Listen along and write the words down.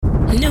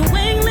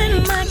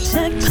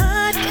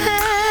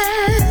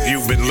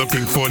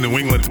New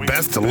England's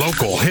best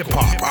local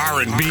hip-hop,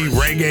 R&B,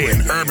 reggae,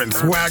 and urban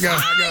swagger?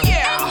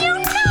 Yeah, you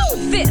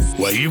know this.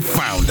 Well, you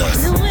found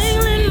us. New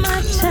England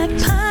Mic Check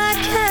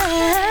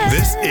Podcast.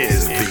 This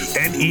is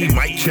the NE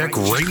Mic Check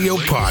Radio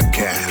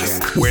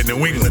Podcast, where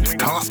New England's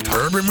top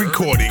urban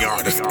recording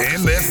artists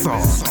and their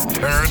songs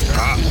turn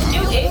up.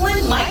 New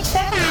England Mic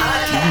Check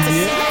Podcast.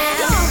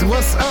 Yes.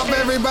 What's up,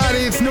 everybody?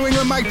 It's New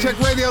England Mic Check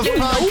Radio's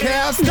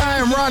podcast. I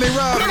am Ronnie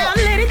Rudd. And I'm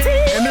Lady T.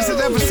 And this is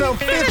episode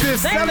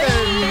 57.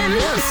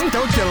 Yes,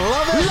 don't you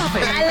love it? Love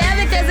it. I love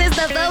it because it's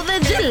the 4th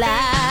of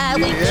July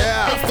weekend.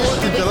 Yeah,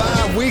 4th of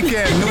July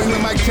weekend. New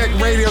England Mic Check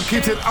Radio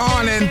keeps it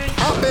on and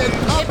pumping.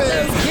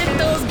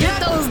 Get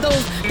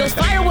those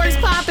fireworks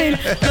popping,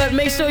 but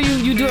make sure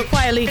you do it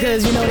quietly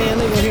because you know they're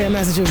illegal here in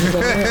Massachusetts.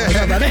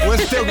 We're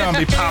still gonna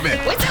be popping.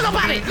 We're still gonna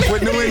pop it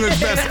with New England's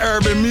best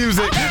urban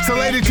music. So,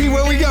 Lady T,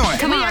 where we going?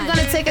 We are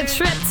gonna take a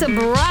trip to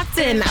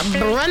Brockton,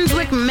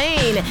 Brunswick,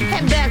 Maine.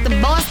 Head back to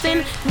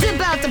Boston, dip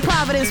out to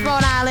Providence,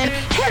 Rhode Island.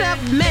 Head up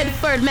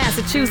Medford,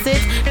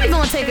 Massachusetts. We're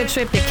gonna take a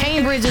trip to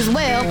Cambridge as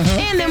well,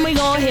 and then we're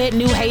gonna hit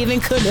New Haven,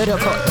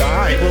 Connecticut. All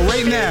right. Well,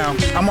 right now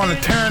I'm gonna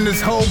turn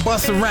this whole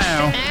bus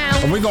around,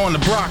 and we're going to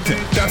Brockton.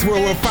 That's where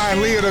we'll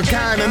find Leah the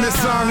Kind, and this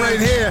song right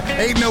here,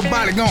 Ain't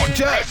Nobody Gonna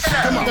Judge.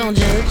 Come on. Don't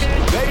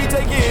judge. Baby,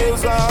 take your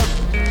heels off.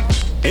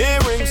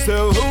 Earrings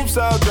to hoops,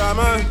 all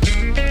drama.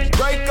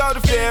 Break all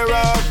the fear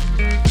off.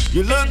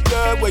 You look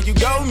good where you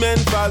go, men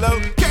follow.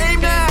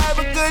 Came to have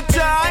a good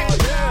time.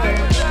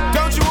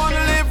 Don't you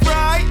wanna live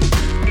right?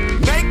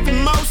 Make the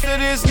most of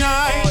this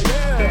night.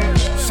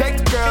 Shake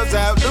the girls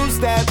out, lose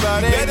that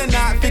body. Better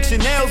not fix your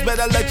nails,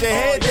 better let your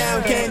head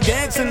down. Can't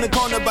dance in the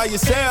corner by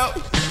yourself.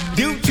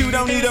 You two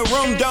don't need a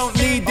room, don't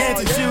need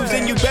dancing shoes,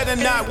 and you better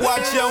not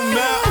watch your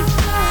mouth.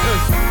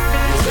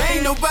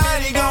 Ain't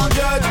nobody gon'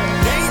 judge you.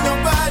 Ain't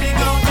nobody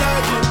gon'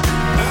 judge you.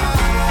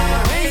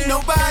 Ain't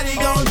nobody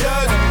gon'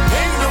 judge you.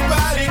 Ain't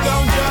nobody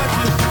gon' judge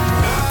you.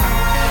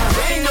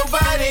 Ain't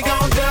nobody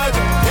gon' judge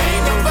you.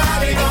 Ain't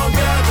nobody gon'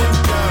 judge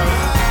you.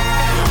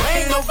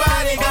 Ain't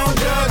nobody gon'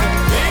 judge you.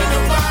 Ain't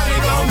nobody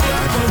gon'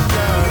 judge you.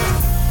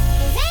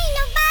 Ain't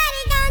nobody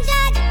gon'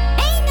 judge you.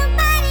 Ain't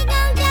nobody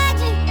gon'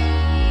 judge you.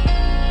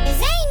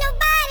 Ain't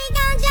nobody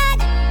gon'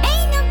 judge you.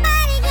 Ain't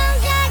nobody gon'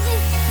 judge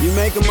you. You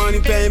making money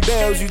paying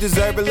bills, you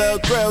deserve a little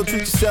thrill.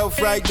 Treat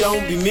yourself right,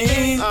 don't be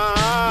mean.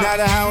 Not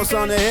a house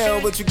on the hill,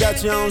 but you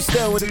got your own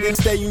still. Once again,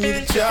 stay, you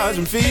need to charge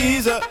them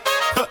fees up.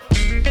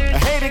 I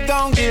hate it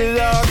gon' get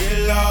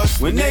lost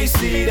when they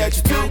see that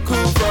you're too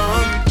cool for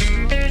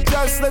them.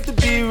 Just let the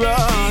beat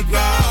rock.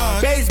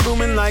 Bass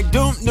booming like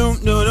doom, doom,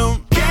 doom,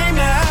 doom. Came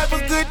to have a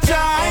good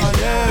time.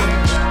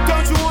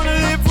 Don't you wanna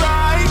live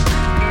right?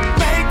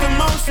 Make the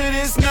most of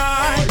this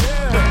night.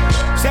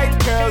 Shake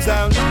the girls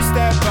out, loose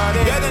that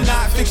body. Better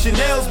not fix your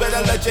nails,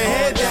 better let your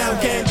head down.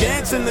 Can't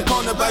dance in the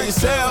corner by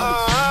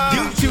yourself.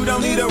 You two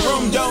don't need a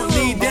room, don't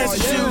need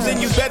dancing shoes,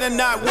 and you better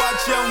not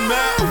watch your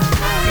mouth.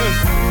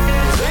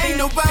 Ain't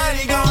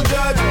nobody gon'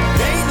 judge you.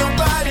 Ain't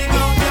nobody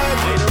gon'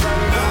 judge you.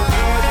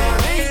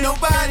 Ain't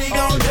nobody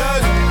gon'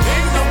 judge you.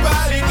 Ain't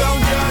nobody gon'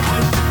 judge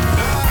you.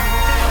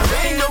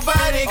 Ain't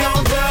nobody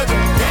gon' judge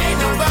you. Ain't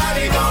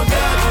nobody gon'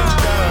 judge you.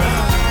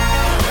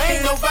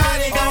 Ain't nobody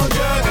gon' judge you. Ain't nobody gon'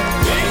 judge you.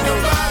 Ain't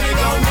nobody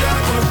gon' judge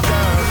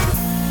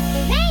you.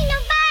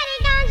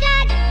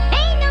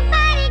 Ain't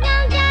nobody gon' judge you. Ain't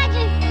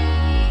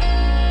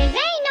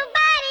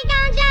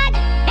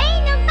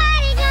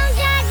nobody gon' judge you. Ain't nobody gon'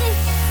 judge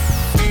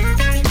you.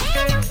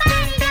 Ain't nobody gon'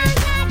 judge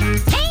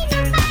you. Ain't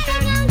nobody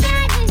gon'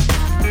 judge you.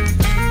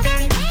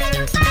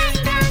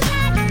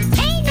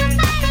 Ain't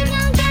nobody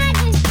gon' judge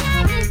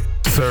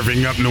you.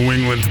 Serving up New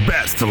England's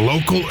best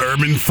local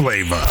urban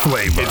flavor.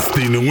 It's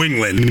the New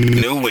England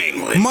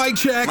Mic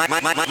Check.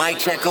 Mic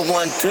check a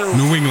 1, 2.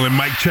 New England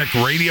Mic Check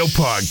Radio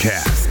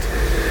Podcast.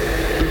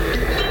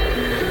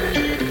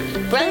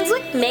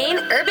 Brunswick, Maine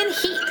Urban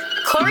Heat.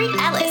 Corey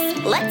Ellis.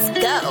 Let's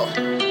go.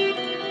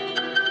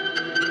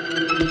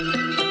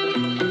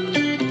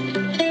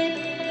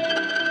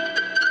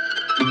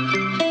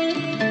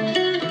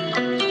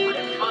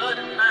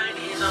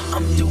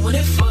 I'm doing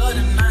it for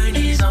the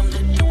 90s. I'm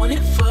doing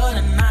it for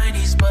the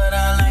 90s, but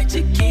I like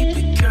to keep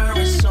it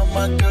current. So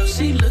my girl,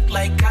 she look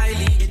like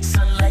Kylie. It's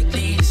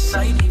unlikely to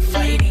sight me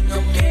fighting.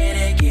 I'm here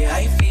to get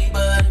hyphy,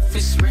 but if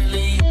it's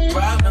really a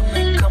problem,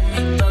 then come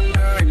me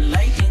thunder and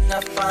lightning.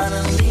 I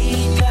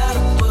finally got a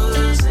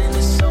buzz and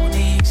it's so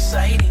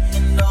exciting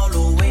and all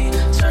the way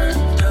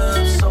turned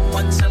up. So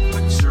my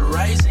temperature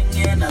rising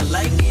and I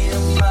like it.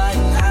 I'm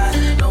flying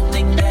high. Don't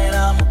think that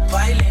I'm a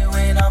pilot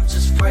when I'm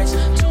just fresh to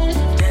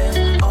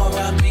death.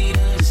 R.I.P. to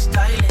the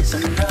stylist.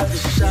 Another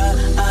shot.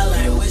 I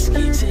like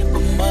whiskey, tip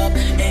 'em up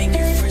and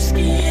get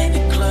frisky in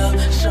the club.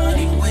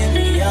 Shorty with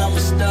me, I'm a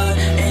stud,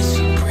 and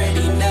she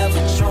pretty,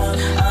 never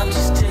drunk. I'm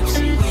just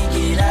tipsy, we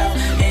get out,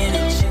 and a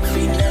chick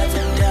we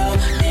never doubt.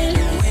 And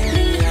with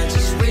me, I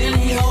just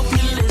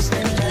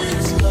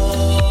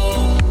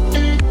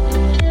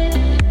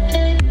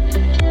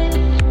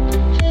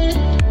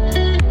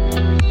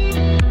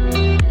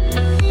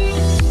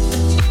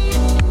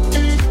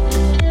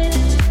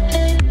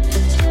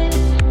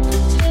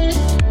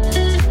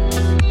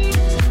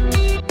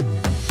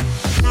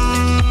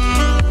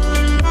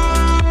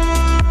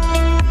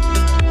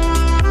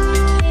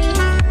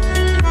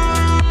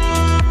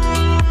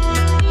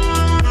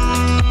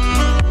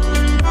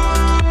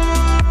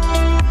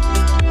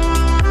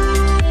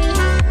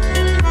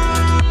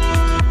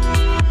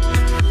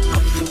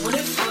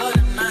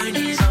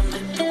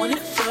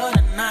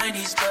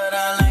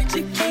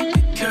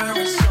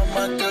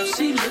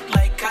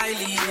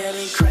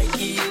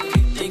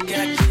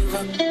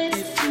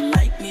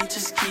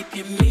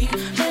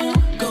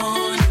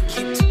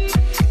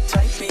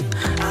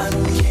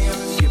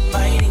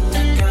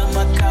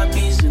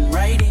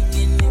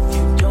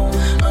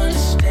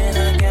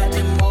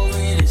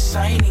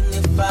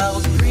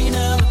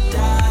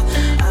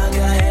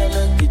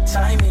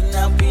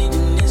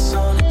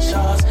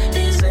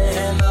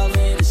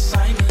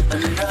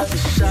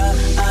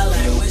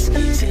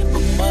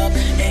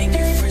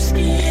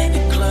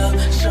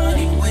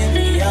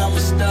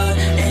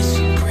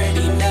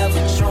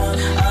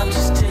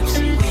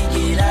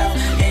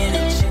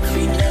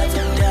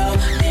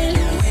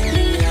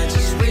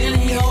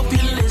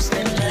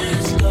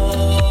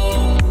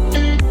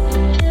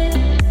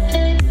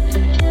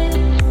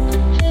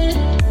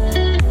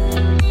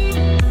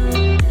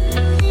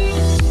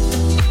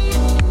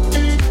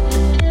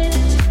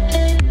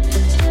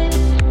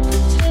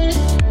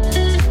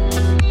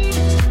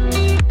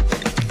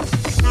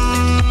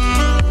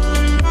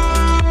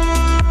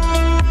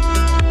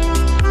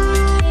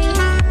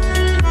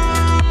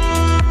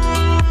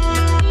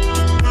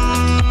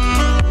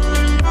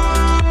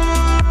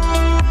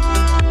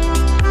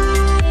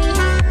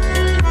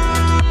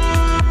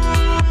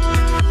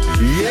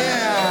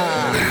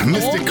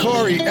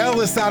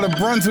Alice out of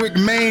Brunswick,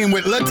 Maine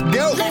with Let's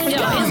Go.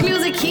 Yo, his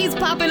music keeps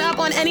popping up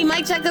on any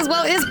mic check as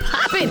well. It's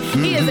popping.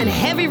 He is in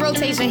heavy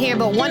rotation here,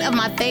 but one of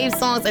my fave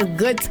songs is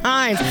Good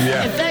Times.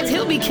 Yeah. In fact,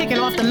 he'll be kicking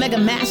off the mega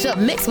mashup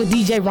mix with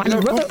DJ Ronnie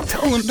Rose. Don't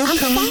tell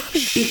him.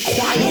 Be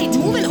quiet.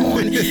 Moving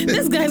on.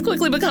 This guy's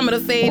quickly becoming a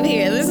fave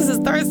here. This is his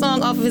third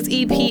song off of his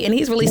EP, and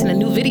he's releasing a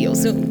new video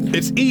soon.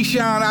 It's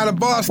Eshawn out of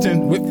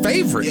Boston with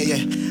Favorite. Yeah.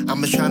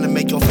 I'm just trying to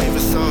make your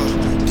favorite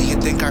song. Do you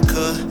think I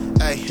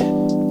could? Hey.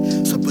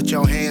 So put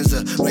your hands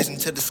up, raising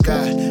to the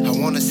sky. I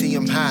wanna see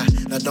them high.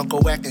 Now don't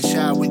go acting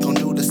shy. We gon'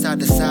 do this side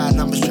to side.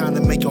 I'm just trying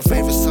to make your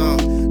favorite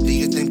song. Do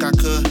you think I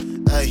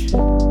could? Hey.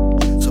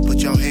 So put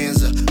your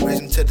hands up,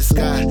 raising to the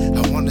sky.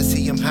 I wanna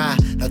see them high.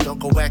 Now don't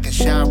go acting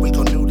shy. We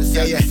gon' do this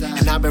side to side.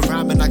 And I've been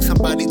rhyming like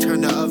somebody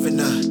turned the oven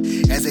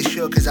up. As they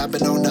should, cause I've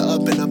been on the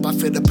up and up. I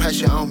feel the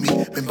pressure on me.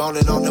 Been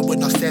ballin' on it with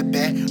no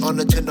setback. On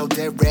the to no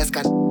dead rats.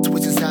 Got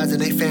switching sides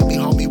and they family,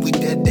 homie. We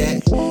did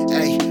that.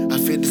 Hey, I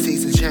feel the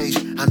season change.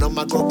 I know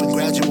my growth been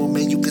gradual,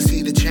 man. You can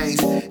see the change.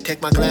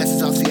 Take my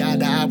glasses off, see eye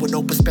to eye with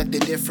no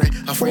perspective different.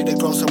 Afraid to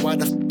grow, so why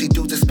the these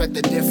dudes expect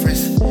the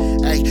difference?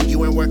 Hey,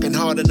 you ain't working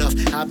hard enough.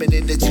 I've been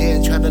in the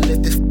gym trying to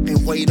lift this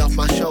weight off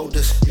my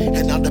shoulders.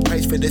 And all the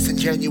praise for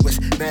disingenuous.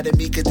 Mad at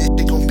me cause this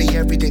shit gon' be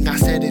everything I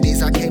said it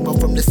is. I came up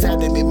from the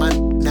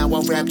sediment, now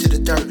I rap to the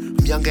dirt.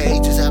 From younger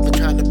ages, I've been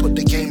trying to put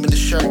the game in the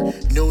shirt.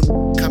 New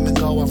come and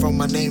go, I wrote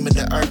my name in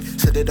the earth.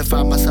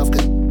 Solidify myself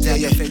cause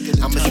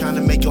I'm just trying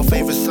to make your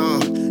favorite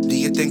song. Do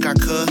you think I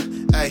could?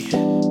 Hey.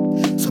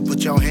 So put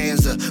your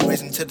hands up,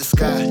 raising to the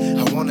sky.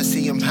 I wanna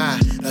see them high.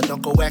 Now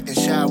don't go acting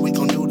shy. We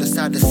gon' do this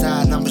side to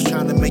side. I'm just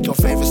trying to make your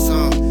favorite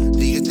song.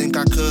 Do you think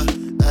I could?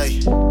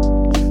 Hey.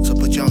 So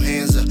put your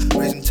hands up,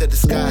 raising to the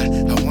sky.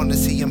 I wanna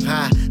see them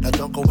high. Now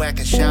don't go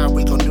acting shy.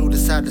 We gon' do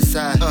this side to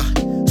side.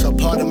 So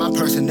part of my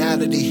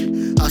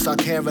personality, I saw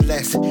care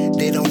less.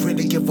 They don't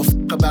really give a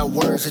fuck about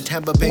words.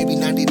 September baby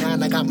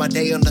 99, I got my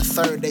day on the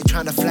 3rd. They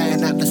tryna fly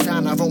and out the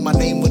sign. I wrote my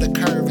name with a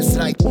curve. It's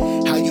like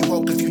how you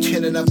woke if you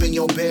chillin' up in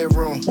your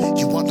bedroom.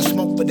 You want the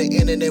smoke for the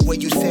internet where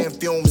you send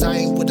fumes. I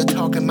ain't with the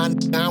talking,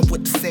 I'm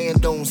with the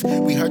sand dunes.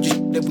 We heard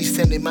you that we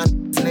sending my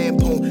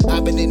lampoon.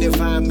 I've been in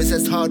environments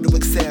that's hard to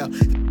excel.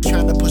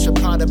 Trying to push a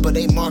product but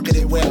ain't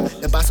marketed well.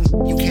 And buy some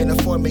you can't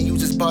afford, man, you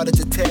just bought it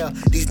to tell.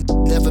 These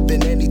never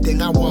been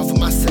anything I want for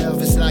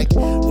myself. It's like,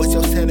 what's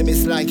your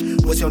sentiments like?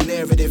 What's your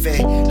narrative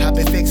at? I've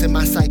been fixing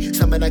my sight,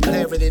 some of that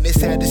clarity. It's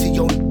sad to see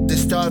your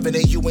that's starving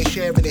and you ain't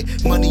sharing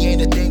it. Money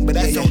ain't a thing, but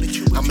that's only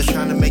true. I'm just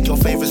trying to make your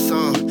favorite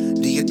song.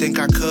 Do you think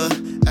I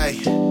could? Hey.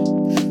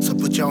 So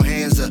put your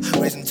hands up,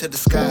 raising to the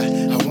sky.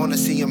 I wanna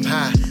see them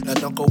high. Now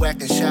don't go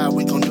acting shy.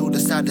 We gon' do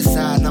this side to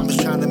side. I'm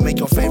just trying to make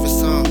your favorite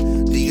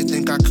song. Do you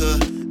think I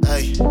could?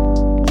 Hey.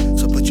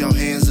 So put your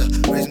hands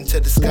up, raising to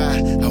the sky.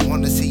 I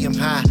wanna see them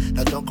high.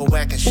 Now don't go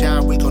acting shy.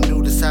 We gon'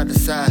 do this side to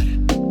side.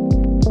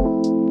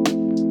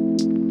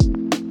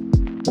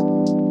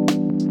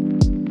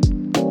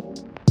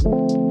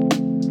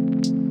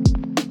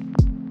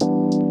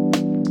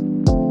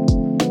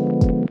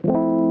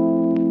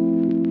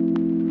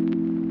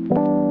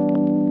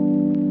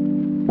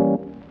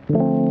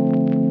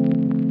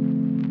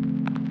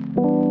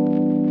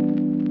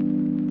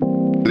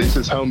 This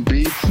is Hum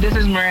Beats. This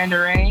is Miranda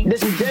Rain.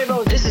 This is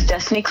J-Bo. This is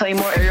Destiny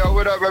Claymore. Hey, yo,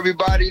 what up,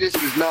 everybody? This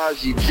is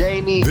Najee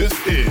Janey. This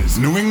is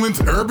New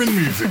England's urban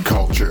music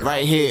culture.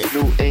 Right here.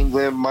 New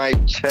England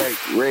Mic Check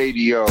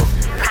Radio.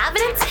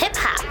 Providence Hip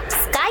Hop.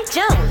 Sky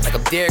Jones. Like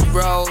I'm Derrick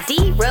Rose.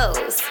 D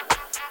Rose.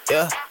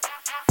 Yeah.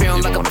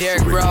 Feeling like I'm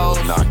Derrick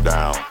Rose. Knocked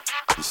down.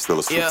 He's still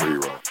a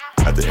superhero.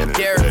 At the end of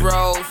the day. Derrick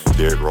Rose.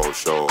 Derrick Rose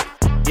show.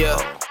 Yeah.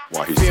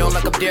 Why he's Feeling still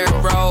like I'm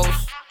Derrick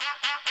Rose.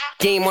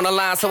 Game on the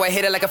line, so I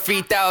hit it like a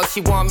free throw.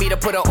 She want me to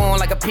put her on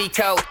like a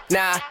peacoat.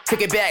 Nah, took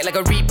it back like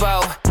a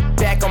repo.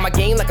 Back on my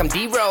game like I'm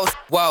D-Rose.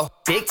 Whoa,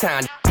 big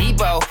time,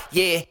 Debo.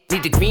 Yeah,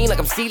 need the green like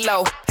I'm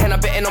CeeLo. And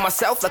I'm betting on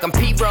myself like I'm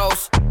Pete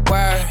Rose.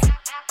 Word.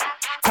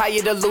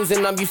 Tired of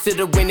losing, I'm used to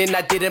the winning.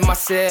 I did it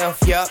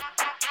myself, yup.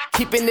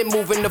 Keeping it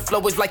moving, the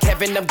flow is like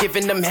heaven. I'm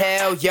giving them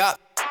hell, yup.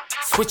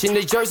 Switching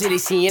the jersey, they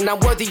seeing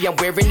I'm worthy. I'm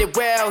wearing it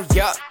well,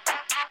 yup.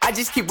 I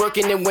just keep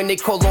working and when they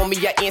call on me,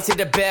 I answer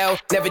the bell.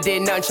 Never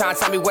did nothing, trying to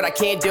tell me what I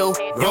can't do.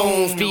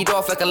 Boom, speed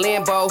off like a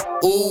Lambo.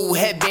 Ooh,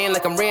 headband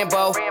like I'm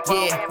Rambo.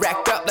 Yeah,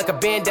 racked up like a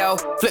bando.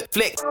 Flip,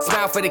 flick,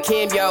 smile for the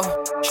cameo.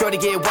 Sure to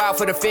get wild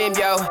for the fam,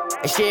 yo.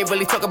 And she ain't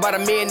really talk about a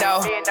man,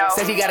 though.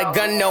 Said he got a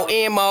gun, no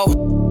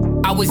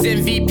ammo. I was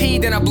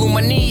MVP, then I blew my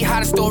knee, how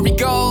the story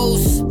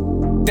goes.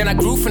 Then I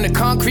grew from the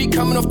concrete,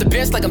 coming off the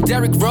bench like I'm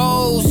Derrick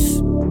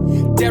Rose.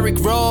 Derrick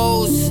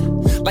Rose,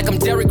 like I'm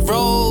Derrick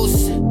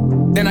Rose.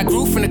 Then I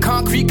grew from the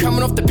concrete,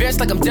 coming off the bench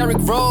like I'm Derrick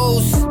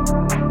Rose.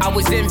 I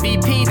was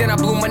MVP, then I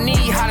blew my knee,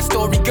 how the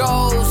story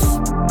goes.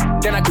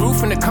 Then I grew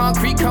from the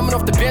concrete, coming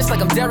off the bench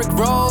like I'm Derrick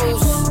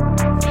Rose.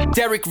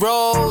 Derrick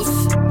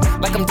Rose,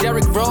 like I'm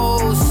Derrick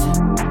Rose.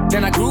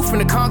 Then I grew from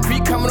the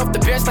concrete, coming off the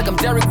bench like I'm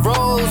Derrick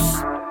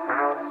Rose.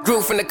 Grew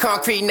from the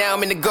concrete, now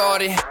I'm in the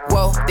garden.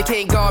 Whoa, they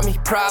can't guard me,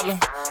 problem.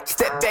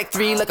 Step back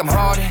three like I'm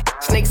Harden.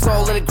 Snakes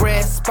all in the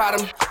grass,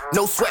 spot 'em.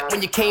 No sweat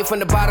when you came from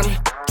the bottom.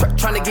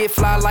 Trying to get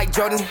fly like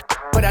Jordan.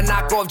 but I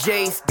knock off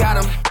J's.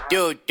 Got him.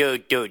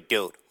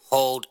 Dude.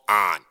 Hold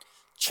on.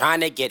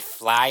 Trying to get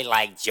fly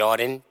like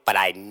Jordan, but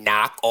I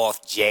knock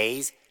off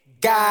J's.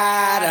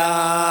 Got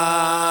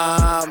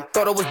him.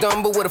 Thought I was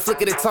dumb, but with a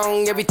flick of the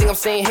tongue, everything I'm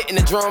saying hitting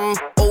the drum.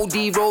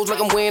 OD rolls like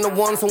I'm wearing a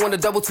one, so when the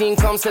double team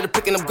comes, instead of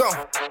picking them gone.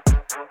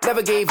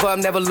 Never gave up,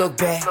 never looked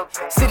back.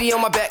 City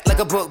on my back like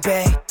a book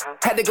bag.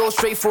 Had to go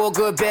straight for a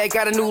good bag.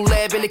 Got a new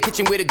lab in the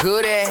kitchen with a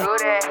good ad.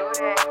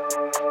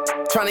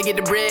 Trying to get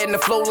the bread and the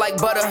flow like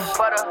butter.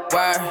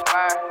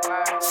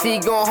 Word. See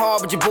going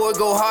hard, but your boy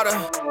go harder.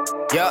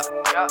 Yeah.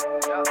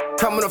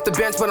 Coming off the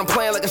bench, but I'm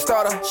playing like a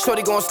starter.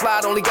 Shorty gon'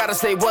 slide, only gotta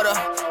say what up.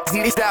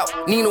 Z out,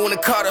 Nino and the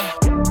Carter.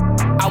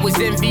 I was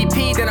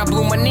MVP, then I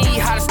blew my knee.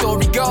 How the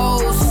story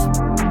goes.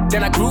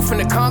 Then I grew from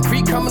the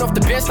concrete, coming off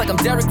the bench like I'm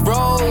Derrick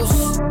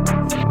Rose.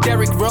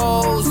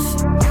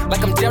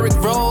 Like I'm Derrick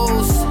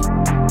Rose.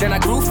 Then I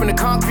grew from the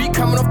concrete,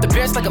 coming off the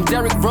bench like I'm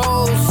Derrick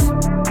Rose.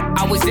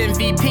 I was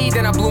MVP,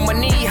 then I blew my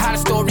knee, how the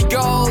story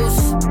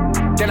goes.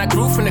 Then I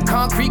grew from the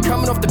concrete,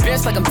 coming off the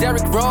bench like I'm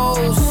Derrick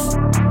Rose.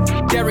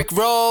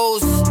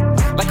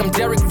 Like I'm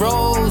Derrick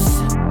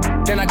Rose.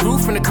 Then I grew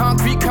from the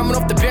concrete, coming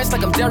off the bench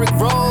like I'm Derrick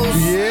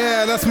Rose.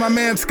 Yeah, that's my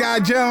man Sky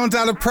Jones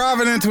out of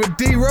Providence with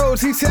D Rose.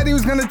 He said he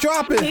was going to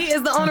drop it. He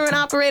is the owner and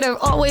operator of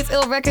Always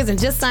Ill Records and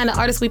just signed an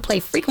artist we play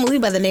frequently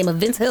by the name of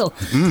Vince Hill.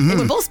 Mm-hmm. They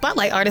were both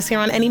spotlight artists here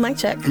on Any Mic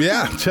Check.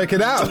 Yeah, check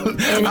it out. All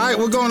right,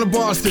 we're going to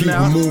Boston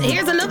now.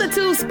 Here's another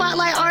 2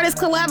 spotlight artist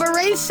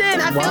collaboration.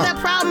 I feel that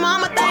Proud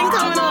Mama thing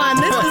coming on.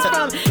 This is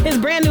from his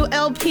brand new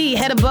LP,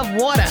 Head Above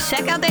Water.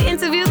 Check out their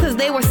interviews because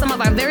they were some of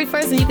our very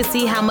first and you can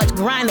see how much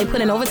grind they put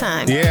in over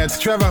time. Yeah, it's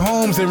Trevor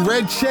Holmes in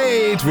Red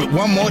Shades with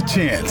One More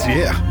Chance.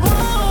 Yeah.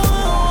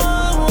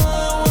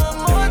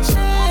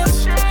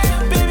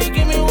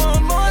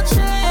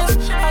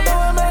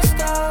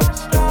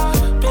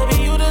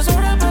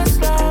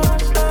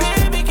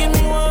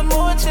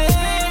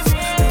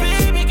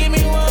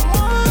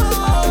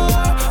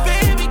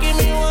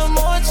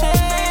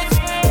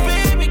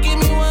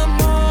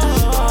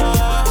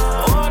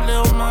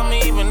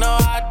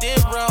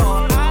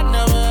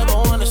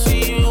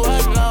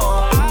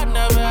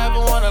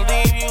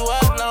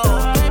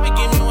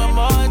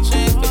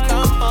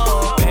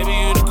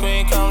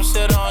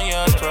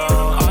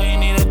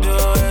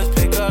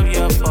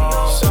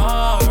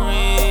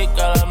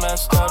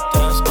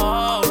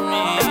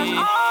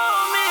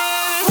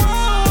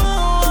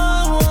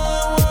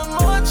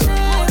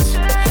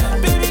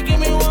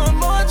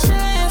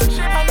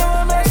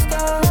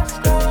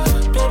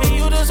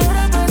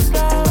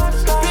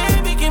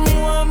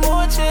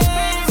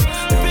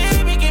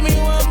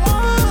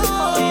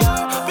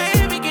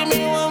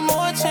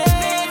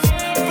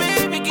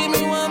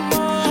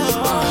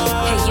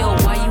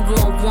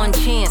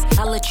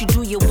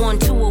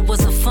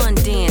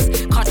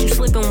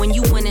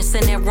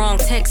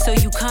 So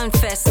you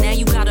confess, now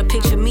you gotta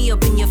picture me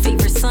up in your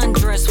favorite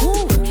sundress.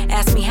 Woo!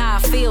 Ask me how I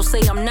feel,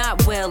 say I'm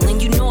not well. And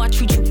you know I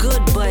treat you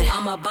good, but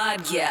I'm a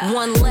bad yeah.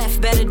 One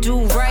left, better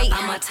do right.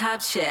 I'm a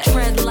top check.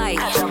 Tread light.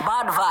 Catch a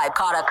bad vibe,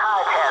 caught a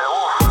cartel.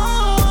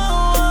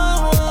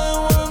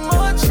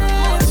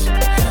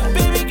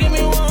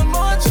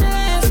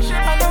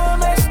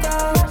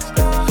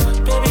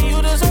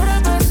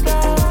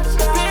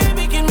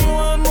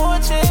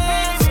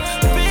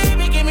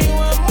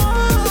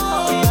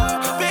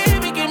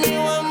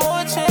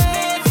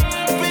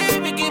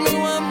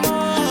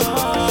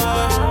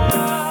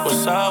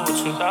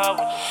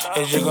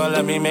 Is you gon'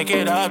 let me make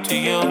it up to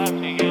you?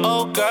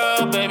 Oh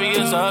girl, baby,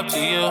 it's up to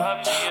you.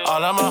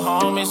 All of my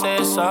homies say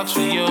it sucks for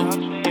you.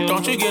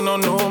 Don't you get no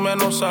new man,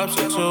 no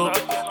substitute.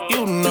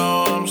 You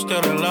know I'm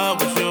still in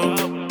love with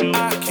you.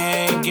 I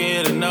can't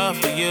get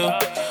enough of you.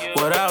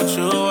 Without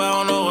you, I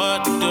don't know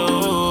what to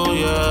do,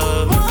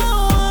 yeah.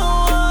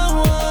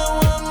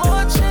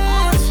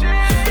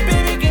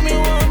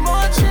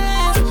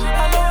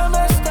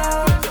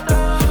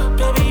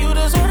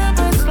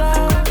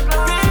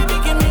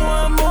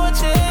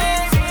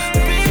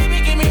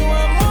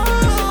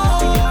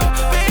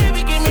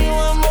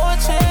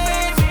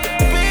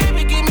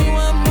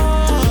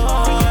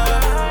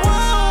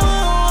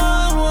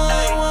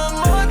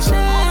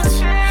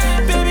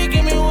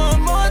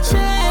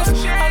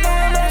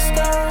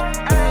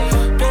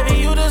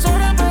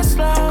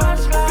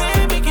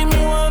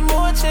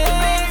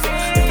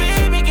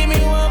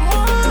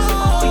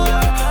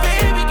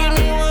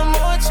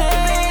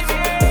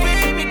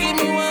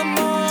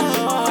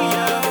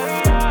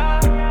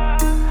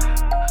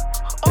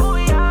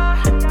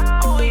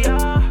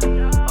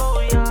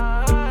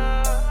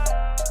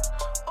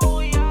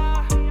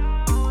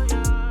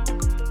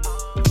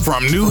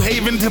 From New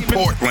Haven to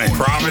Portland,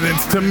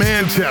 Providence to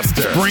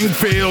Manchester,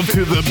 Springfield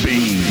to the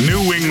Bean,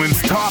 New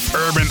England's top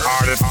urban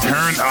artists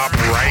turn up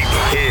right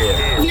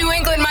here. New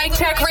England Mic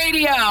Check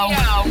Radio.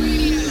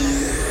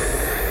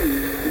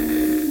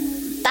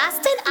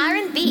 Boston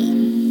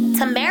R&B.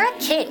 Tamara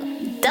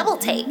King. Double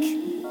Take.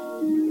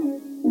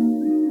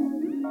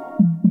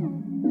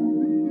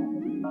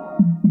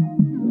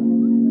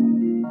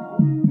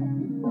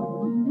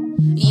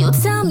 You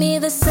tell me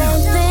the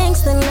same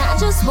things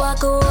just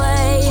walk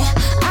away.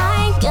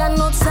 I ain't got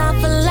no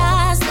time for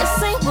lies.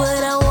 This ain't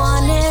what I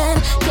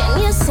wanted.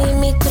 Can you see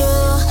me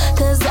through?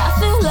 Cause I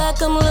feel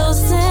like I'm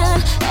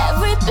losing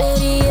every bit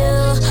of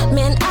you.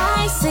 Man,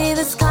 I see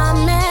this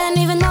coming,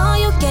 even though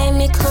you gave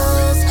me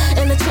clues.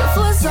 And the truth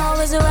was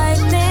always right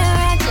there,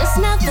 I just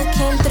never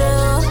came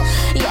through.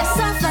 Yes,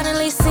 I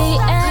finally see it,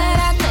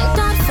 I thank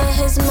God for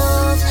his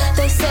move.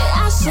 They say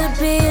I should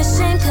be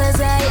ashamed cause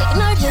I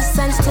ignored his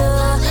signs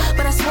too.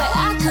 But I swear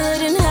I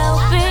couldn't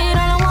help it,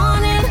 all I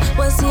wanted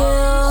was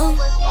you.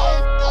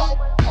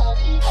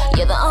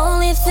 You're the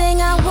only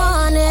thing I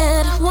wanted.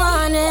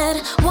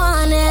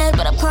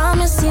 But I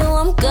promise you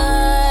I'm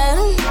good.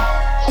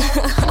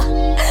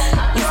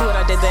 You see what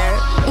I did there?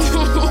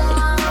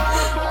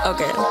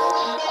 Okay.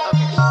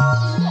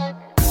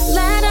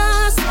 Let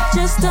us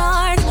just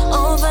start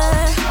over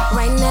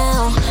right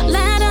now.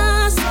 Let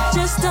us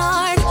just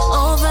start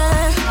over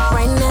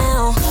right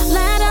now.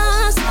 Let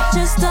us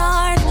just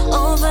start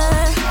over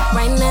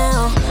right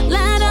now.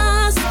 Let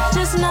us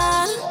just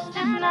not.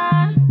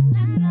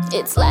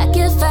 It's like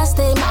if I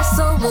stayed, my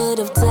soul would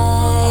have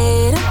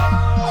died.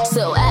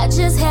 So I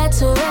just had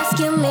to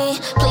rescue me.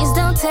 Please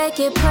don't take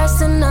it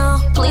personal.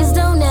 Please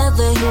don't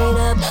ever hit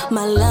up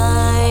my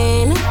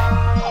line.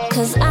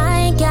 Cause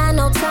I ain't got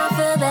no time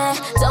for that.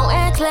 Don't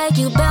act like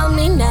you bout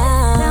me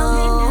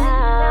now.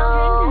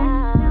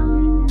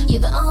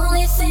 You're the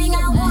only thing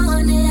I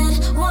wanted.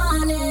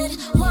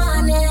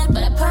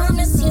 But I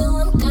promise you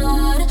I'm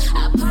good.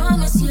 I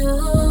promise you.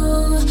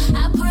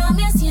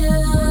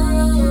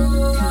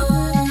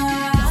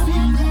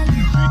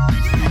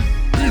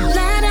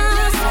 Let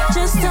us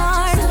just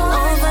start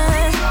over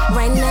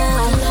right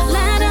now.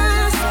 Let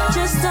us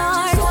just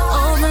start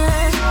over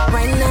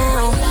right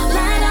now.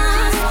 Let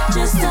us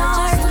just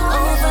start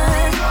over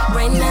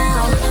right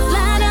now.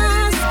 Let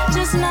us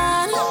just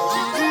not.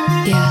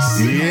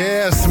 Yes.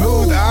 Yeah,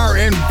 smooth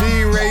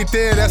R&B right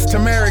there. That's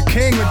Tamara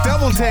King with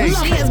Double Take.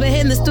 She has been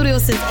hitting the studio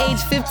since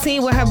age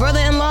 15 with her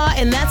brother-in-law,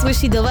 and that's where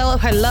she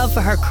developed her love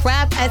for her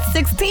craft. At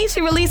 16,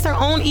 she released her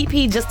own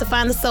EP, Just to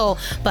Find the Soul.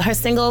 But her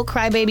single,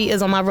 Crybaby,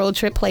 is on my road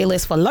trip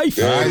playlist for life.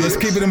 All right, let's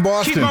keep it in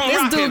Boston.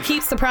 This dude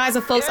keeps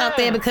surprising folks out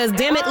there because,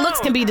 damn it, looks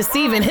can be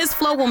deceiving. His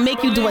flow will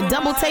make you do a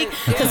double take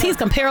because he's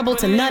comparable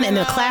to none in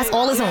a class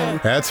all his own.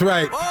 That's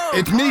right.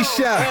 It's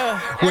Nisha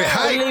with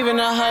Hype. Believe in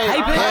the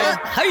hype.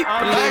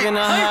 Believe in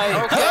the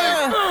hype.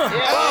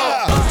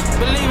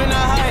 Believe in the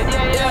hype.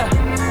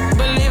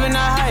 Believe in the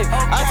hype.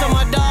 I told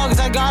my dogs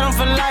I got them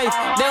for life.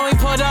 Then we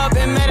pulled up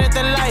and met at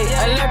the light.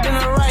 A left and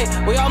a right.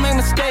 We all make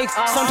mistakes.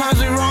 Sometimes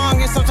we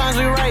wrong and sometimes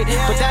we right.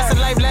 But that's a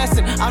life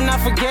lesson. I'm not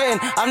forgetting.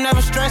 I'm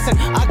never stressing.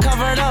 I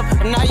cover it up.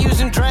 I'm not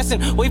using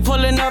dressing. We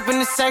pulling up in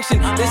the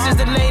section. This is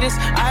the latest.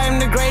 I am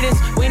the greatest.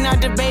 We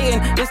not debating.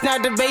 This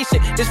not debate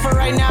shit. This for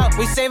right now.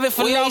 We save it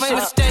for later. We all make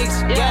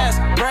mistakes. Gas,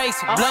 brakes,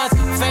 blunts,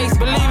 face.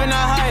 Believe in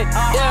the hype.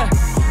 Yeah.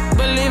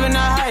 Believe in the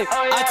hype.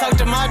 I talk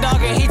to my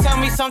dog and he tell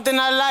me something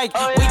I like.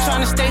 We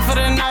tryna stay for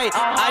the night.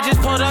 I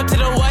just pulled up to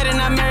the wedding,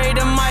 I married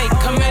a Mike.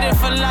 Committed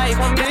for life,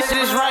 this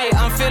is right.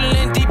 I'm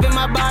feeling deep in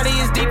my body,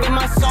 it's deep in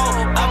my soul.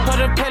 I put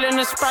a pill in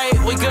the Sprite,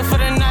 we good for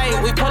the night.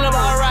 We pull up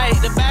alright,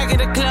 the back of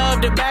the club,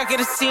 the back of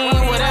the scene.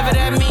 Whatever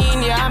that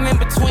mean, yeah, I'm in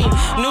between.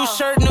 New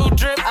shirt, new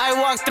drip, I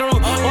walk through.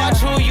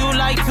 Watch who you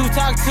like to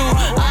talk to.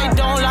 I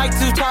don't like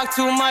to talk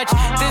too much.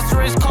 This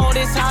wrist cold,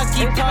 this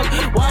hockey puck.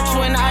 Watch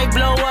when I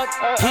blow up.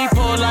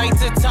 People like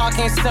to talk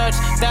and such.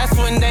 That's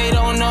when they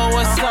don't know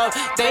what's up.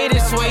 They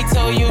just wait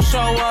till you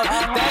show up.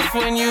 That's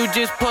when you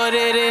just put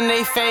it in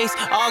their face.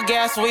 All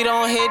gas, we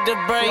don't hit the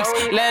brakes.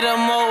 Let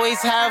them always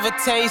have a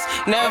taste.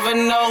 Never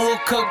know who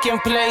cooking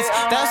plates.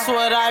 That's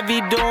what I be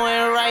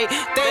doing right.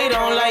 They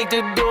don't like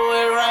to do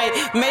it right.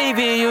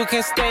 Maybe you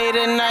can stay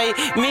tonight.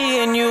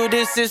 Me and you,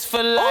 this is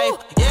for life.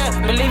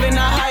 Yeah, believe in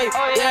the hype.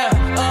 Yeah,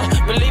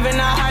 believe in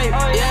the hype.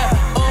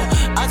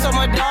 Yeah, I told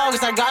my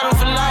dogs I got them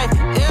for life.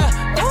 Yeah,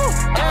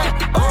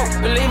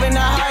 believe in the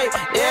hype.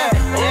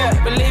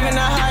 Yeah, believe in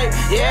the hype.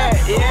 Yeah.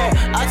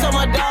 I told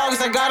my dogs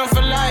I got them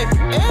for life.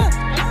 Yeah.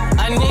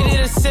 I needed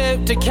a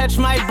sip to catch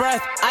my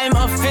breath. I'm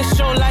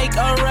official like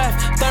a ref.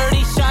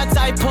 30 shots,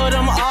 I put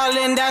them all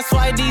in. That's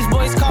why these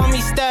boys call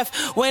me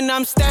Steph. When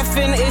I'm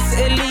Steffin', it's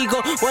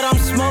illegal. What I'm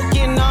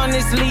smoking on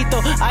is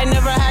lethal. I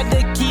never had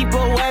to keep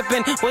a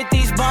weapon. With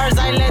these bars,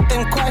 I let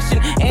them question.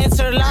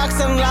 Answer locks,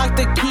 unlock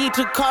the key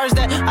to cars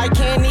that I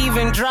can't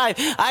even drive.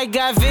 I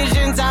got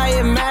visions I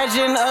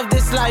imagine of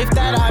this life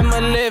that I'ma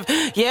live.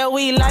 Yeah,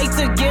 we like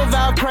to give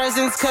out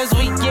presents cause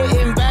we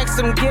getting back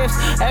some gifts.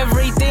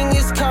 Everything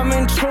is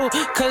coming true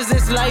cause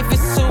this life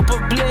is super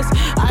bliss.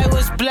 I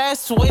was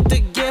blessed with the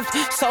gift,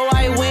 so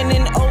I went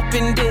and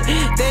opened it.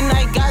 Then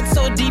I got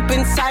so deep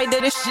inside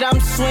of this shit, I'm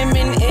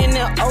swimming in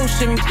the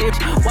ocean,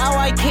 bitch. Wow,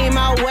 I came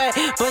out wet,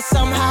 but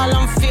somehow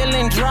I'm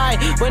feeling dry.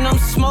 When I'm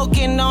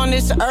smoking on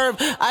this herb,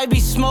 I be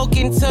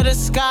smoking to the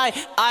sky.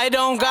 I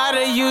don't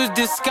gotta use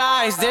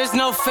disguise. There's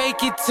no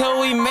fake it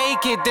till we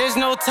make it. There's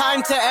no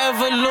time to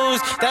ever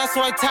lose. That's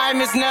why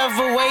time is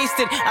never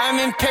wasted. I'm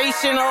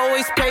impatient,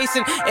 always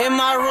pacing. In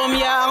my room,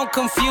 yeah, I'm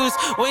confused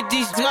with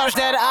these drugs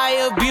that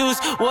I abuse.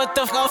 What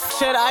the fuck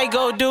should I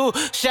go do?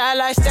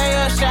 Shall I stay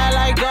or shall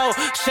I go?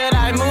 Should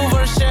I move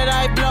or should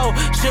I blow?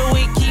 Should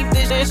we keep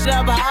this shit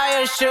up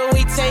high or should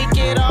we take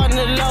it on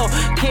the low?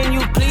 Can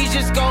you please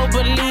just go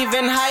believe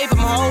in hype? I'm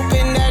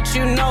hoping that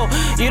you know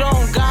you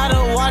don't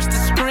gotta watch the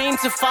screen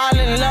to fall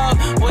in love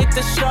with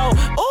the show.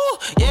 Ooh,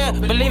 yeah,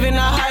 believe in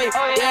the hype,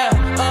 yeah,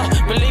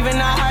 believe in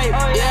the hype,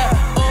 yeah,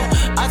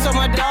 I told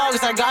my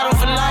dogs I got them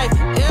for life,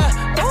 yeah,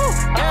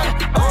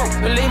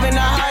 believe in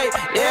the hype,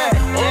 yeah,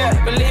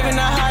 believe in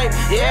the hype,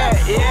 yeah,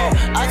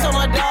 I told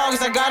my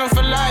dogs I got them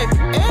for life,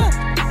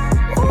 yeah.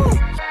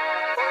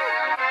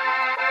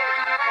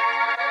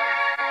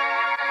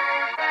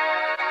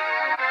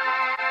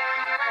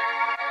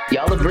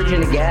 Y'all are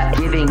bridging the gap,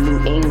 giving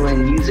New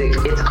England music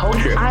its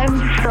culture.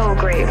 I'm so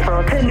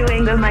grateful to New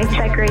England Mic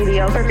Check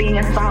Radio for being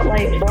a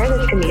spotlight for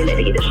this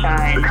community to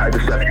shine. The type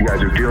of stuff you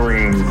guys are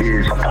doing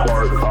is a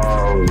part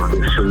of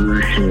the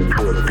solution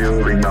for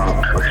building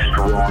up a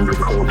stronger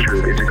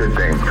culture. It's a good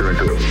thing through and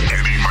through.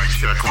 Mic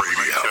Check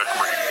Radio.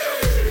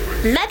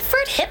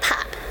 Medford Hip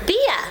Hop. Be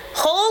a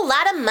whole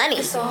lot of money.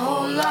 It's a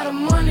whole lot of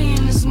money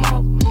in this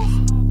smoke.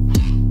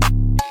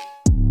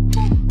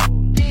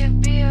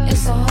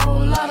 It's a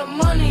whole lot of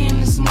money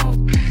in the smoke.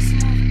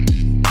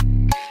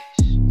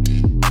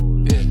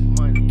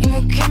 Ain't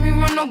gon' keep me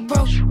run no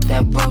broke,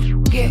 that broke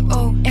get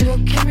old. Ain't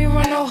gon' keep me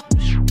run no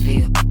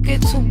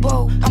get too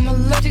bold. I'm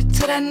allergic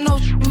to that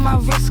note, my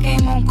wrist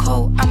game on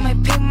cold. I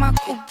might paint my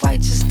coupe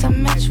white just to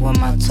match with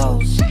my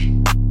toes.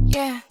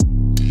 Yeah,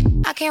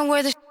 I can't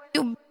wear the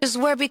you bitches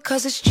wear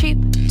because it's cheap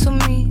to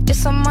me. It's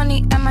some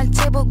money at my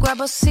table, grab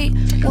a seat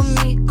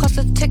with me. Cost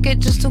a ticket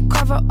just to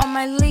cover all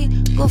my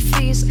legal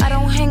fees. I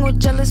don't hang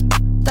with jealous,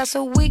 that's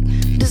a weak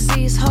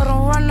disease. Hold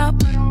on, run up.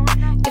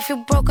 If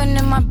you're broken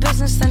in my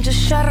business, then just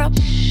shut up.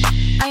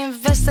 I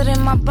invested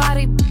in my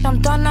body,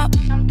 I'm done up.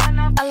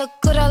 I look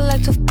good, I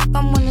like to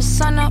I'm when the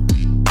sun up.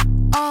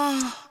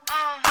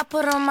 I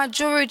put on my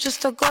jewelry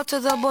just to go to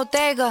the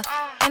bodega.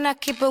 And I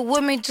keep it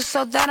with me just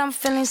so that I'm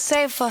feeling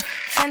safer.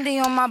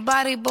 Fendi on my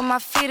body, but my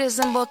feet is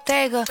in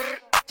Bottega.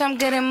 I'm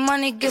getting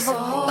money, give a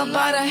fuck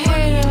about a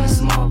hate in the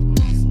smoke.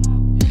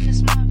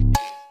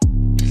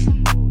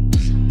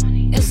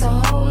 It's a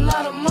whole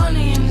lot of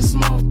money in the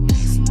smoke.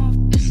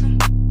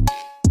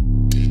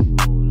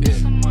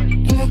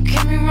 Ain't gon'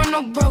 keep me run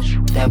no broke,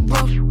 that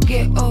broke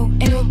get old.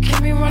 Ain't gon'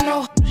 keep me run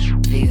no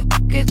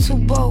get too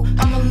bold.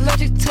 I'm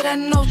allergic to that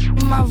note,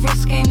 my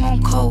wrist game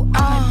on cold. I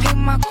might paint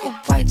my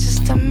coupe white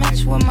just to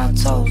match with my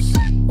toes.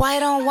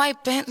 White on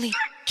white Bentley,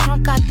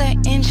 trunk got that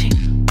engine.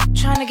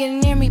 Tryna get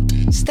near me,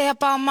 stay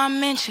up all my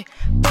mention.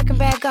 Breaking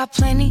bag got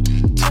plenty,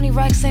 20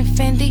 racks and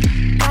Fendi.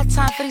 Got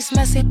time for these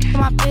messy,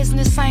 my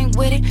business I ain't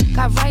with it.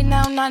 Got right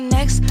now, not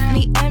next.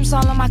 Need M's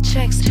all on my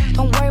checks.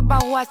 Don't worry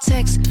about who I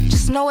text,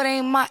 just know it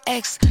ain't my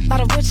ex. Lot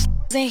of rich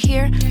in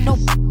here, no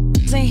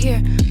in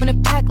here. When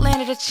the pack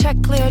landed, the check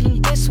cleared,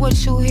 and this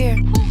what you hear.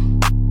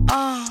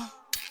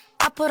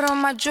 I put on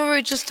my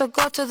jewelry just to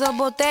go to the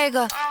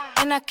bodega.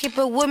 And I keep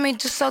it with me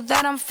just so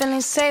that I'm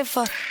feeling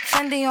safer.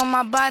 Fendi on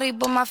my body,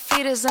 but my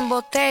feet is in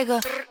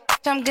Bottega.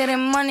 I'm getting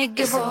money,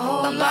 give a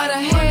fuck about a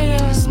hate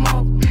in the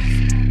smoke.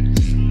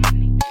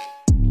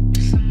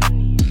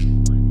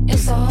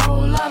 It's a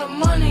whole lot of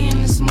money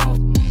in the smoke.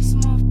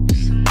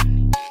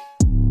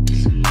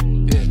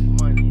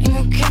 Ain't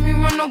gon' keep me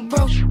run no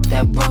broke,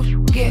 that broke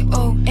get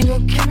old. Ain't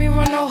gon' keep me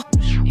run no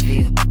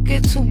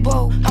get too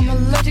bold. I'm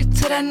allergic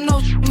to that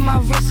note, my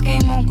wrist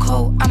game on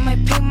cold. I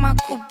might paint my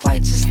coupe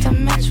white just to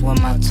match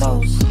with my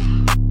toes.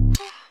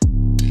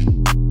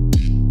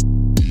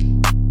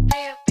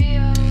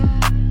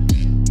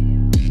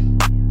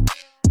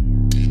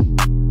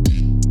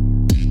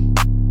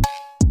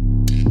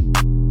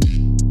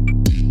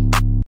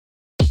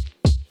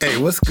 Hey,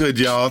 what's good,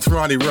 y'all? It's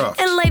Ronnie Ruff.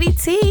 And Lady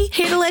T,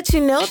 here to let you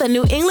know the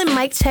New England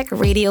Mic Check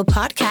Radio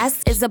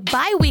podcast is a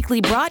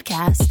bi-weekly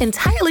broadcast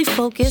entirely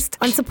focused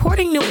on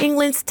supporting New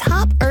England's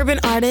top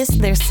urban artists,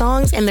 their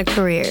songs, and their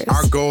careers.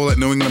 Our goal at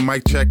New England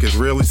Mic Check is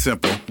really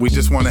simple. We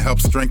just want to help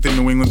strengthen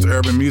New England's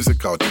urban music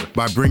culture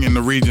by bringing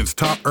the region's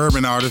top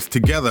urban artists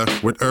together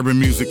with urban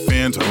music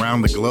fans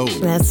around the globe.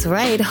 That's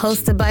right.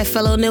 Hosted by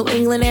fellow New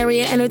England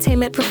area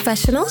entertainment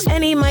professionals,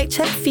 NE Mic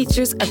Check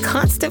features a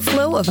constant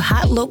flow of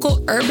hot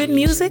local urban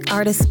music,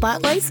 artist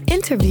spotlights,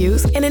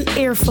 interviews, and an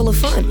air full of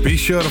fun. Be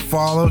sure to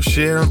follow,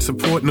 share, and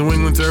support New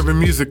England's urban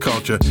music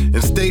culture,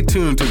 and stay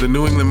tuned to the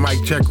New England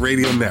Mic Check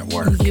Radio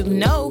Network. You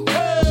know.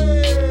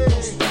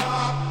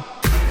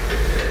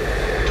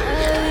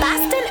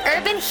 Boston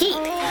Urban Heat.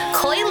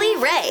 Coily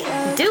Ray.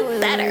 Do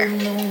better.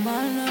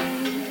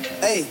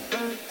 Hey,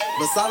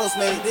 Basados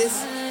made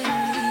this.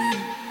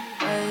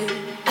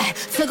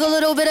 Took a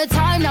little bit of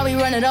time, now we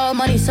run it up,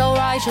 money so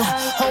righteous.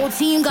 Whole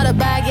team got a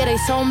bag, yeah, they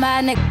so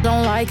mad, niggas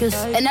don't like us.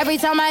 And every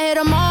time I hit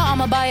them all,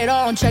 I'ma buy it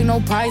all and check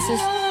no prices.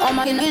 All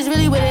my niggas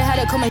really with it,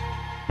 had to come and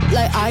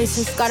like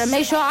ISIS. Gotta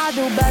make sure I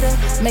do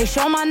better, make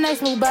sure my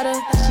next move better,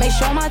 make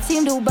sure my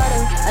team do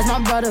better, as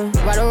my brother,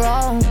 right or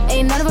wrong.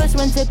 Ain't none of us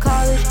went to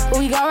college, but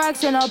we got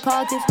racks in our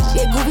pockets.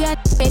 Yeah, goofy and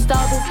ain't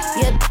stop us,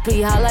 yeah,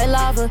 pretty hot like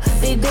lava.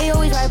 Big Bay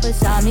always right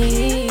beside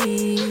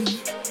me.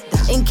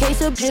 In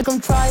case a bitch come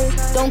try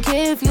it, don't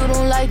care if you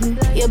don't like me.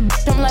 Yeah,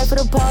 bitch, I'm life for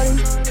the party.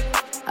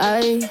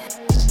 Ayy,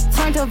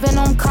 turned up and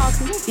I'm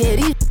cocky. Yeah,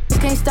 these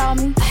can't stop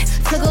me.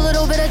 Took a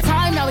little bit of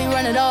time, now we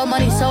run it all.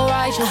 Money so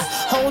righteous.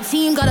 Whole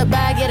team got a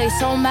bag, yeah, they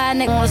so mad,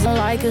 niggas don't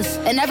like us.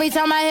 And every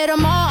time I hit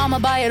them all, I'ma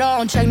buy it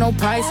all and check no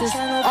prices.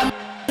 I'm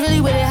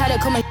really with it, had to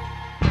come and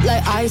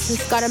like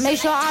ISIS. Gotta make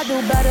sure I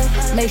do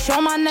better. Make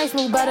sure my next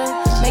move better.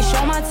 Make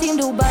sure my team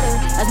do better.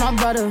 That's my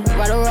brother,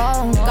 right or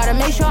wrong. Gotta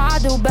make sure I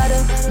do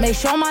better. Make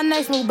sure my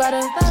next move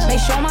better. Make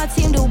sure my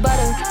team do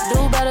better.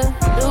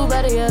 Do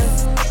better, yeah.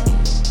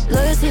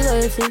 Loyalty,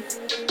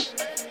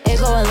 it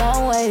go a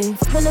long way.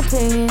 In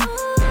opinion,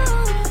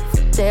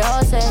 they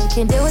all say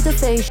can't deal with the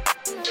fake.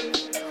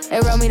 They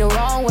run me the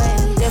wrong way.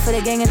 There for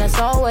the gang and that's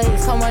always.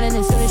 Come running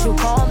as soon as you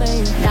call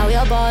me. Now we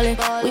all ballin'.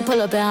 We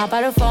pull up and hop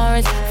out of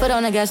foreigns. Foot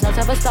on the gas, no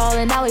type of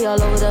stalling. Now we all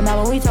over the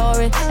map when we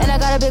touring. And I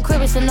got a big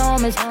crib, it's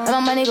enormous. And my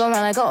money go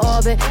round like an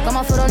orbit. Got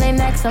my foot on their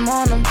necks, I'm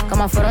on them. Got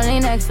my foot on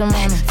their necks, I'm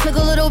on them. Took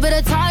a little bit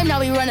of time,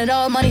 now we run it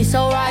all. Money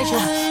so righteous.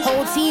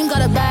 Whole team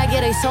got a bag, yeah,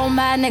 they so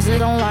mad, niggas they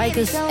don't like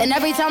us. And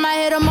every time I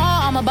hit them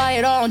all, I'ma buy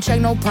it all and check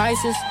no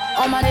prices.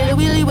 On my daily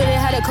wheelie with it,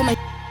 had to come and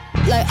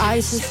like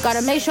ISIS.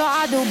 Gotta make sure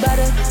I do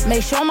better.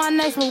 Make sure my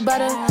next move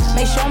better.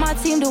 Make sure my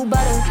team do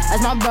better.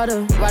 That's my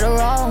brother, right or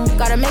wrong.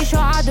 Gotta make sure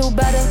I do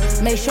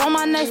better. Make sure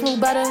my next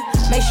move better.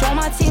 Make sure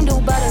my team do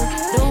better.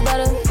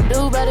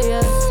 Do better,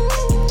 yeah.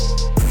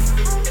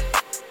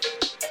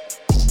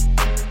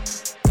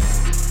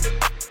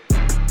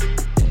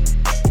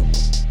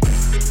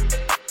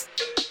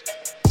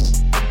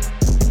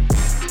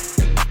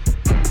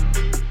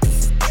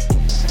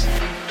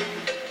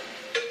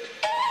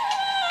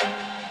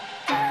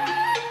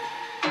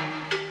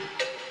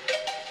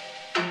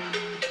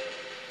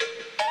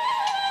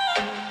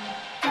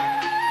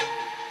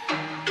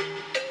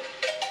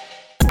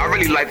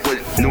 Like what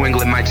New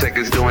England Mic Check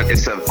is doing.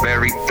 It's a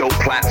very dope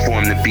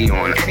platform to be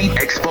on. Any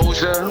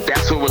exposure,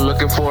 that's what we're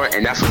looking for,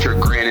 and that's what you're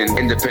granting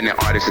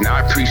independent artists, and I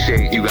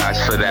appreciate you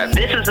guys for that.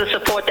 This is the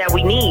support that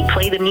we need.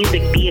 Play the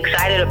music, be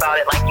excited about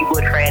it like you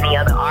would for any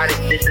other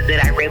artist. This is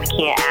it. I really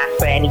can't ask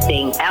for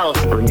anything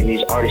else. Bringing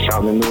these artists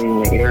out in the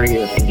New England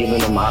area and giving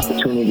them an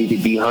opportunity to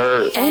be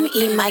heard.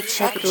 NE Mic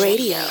Check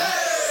Radio.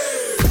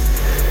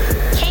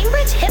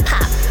 Cambridge Hip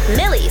Hop,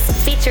 Millie's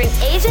featuring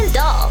Asian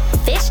Doll,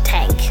 Fish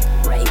Tank.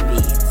 Ray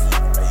Beats.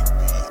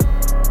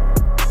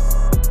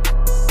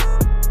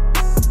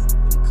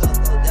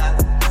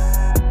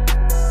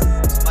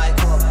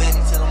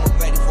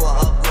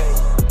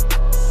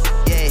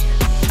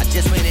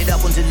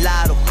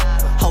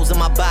 Hoes on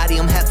my body,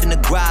 I'm heffing the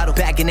grotto.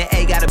 Back in the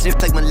A, got a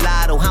zip like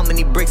mulatto. How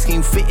many bricks can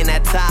you fit in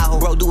that Tahoe?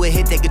 Bro, do a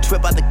hit, take a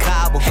trip out the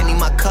Cabo. Henny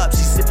my cup,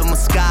 she sipping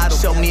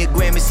Moscato. Showed me a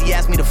gram and she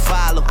asked me to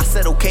follow. I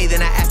said okay,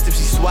 then I asked if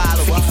she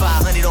swallowed.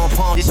 5,500 on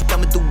palm, this shit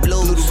coming through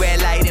blue. Blue the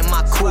red light in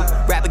my coupe.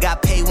 Rapper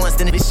got paid once,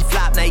 then the bitch she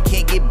flop. Now he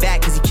can't get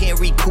back, cause he can't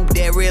recoup.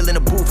 That real in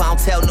the booth, I don't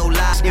tell no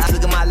lies. If you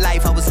look at my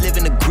life, I was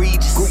living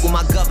egregious. Google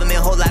my government,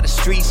 whole lot of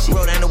street shit.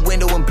 Roll down the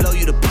window and blow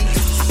you to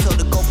pieces. I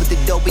told her go put the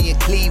dope in your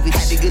cleavage.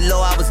 Had to get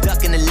low, I was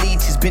ducking the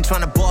leeches. Been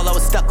trying to ball, I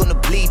was stuck on the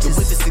bleachers.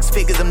 With the 6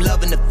 figures, I'm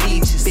loving the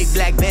features. Big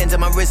black bands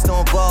on my wrist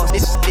on balls.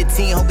 This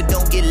 15, hope it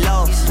don't get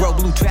lost. Bro,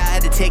 blue try,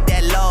 had to take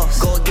that loss.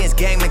 Go against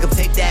gang, make 'em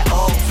take that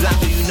off.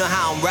 Blanco, you know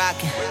how I'm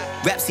rocking.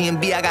 Rap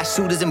CMB, I got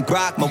shooters and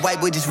Brock. My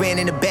white boy just ran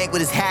in the bank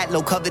with his hat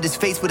low, covered his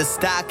face with a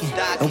stocking.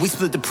 And we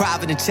split the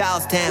profit in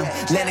Charlestown.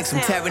 Lennox,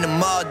 I'm tearing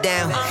them all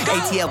down.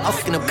 ATL, I'm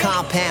fucking up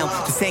compound.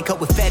 The same cup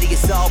with Fetty,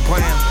 it's all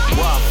brown.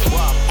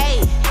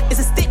 Hey, it's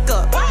a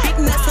sticker. Big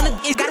nuts on the,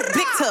 it got a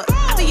big tuck.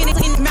 I see your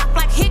nigga in the mouth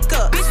like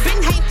hiccup. Bitch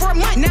been hanging for a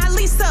month, now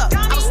Lisa.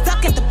 I was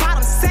stuck at the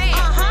bottom, sad.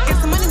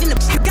 Got some money, then the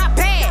shit got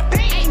bad.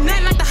 Ain't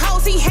nothing like the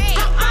hoes he had.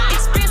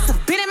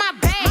 Expensive, been in my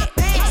bag.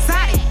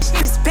 Exotic,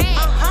 it's bad.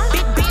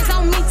 Big bands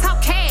on me,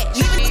 talk cash.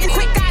 Living it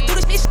quick, I do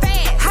this bitch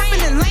fast. Hop in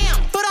the lamb,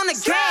 foot on the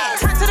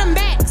gas. Turn to the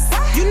max.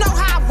 You know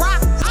how I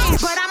rock,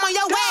 but I'm on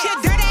your way. Shit,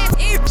 dirt ass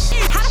ear.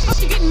 How the fuck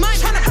you getting money?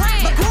 Tryna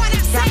brag, but going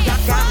insane.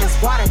 Diamonds,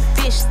 water,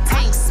 fish,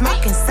 tank,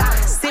 smoking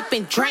sauce,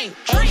 sipping drink.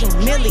 Asian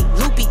Millie,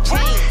 loopy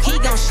chain. He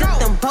gon' shoot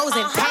them bows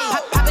and pain.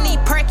 Poppin' these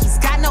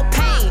perkies, got no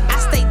pain. I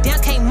stay down,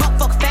 can't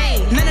motherfuck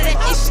fame. None of that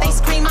ish, they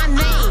scream my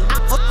name. I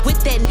fuck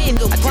with that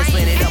nigga brain. I just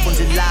ran it up on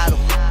gelato.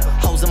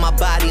 Hoes on my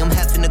body, I'm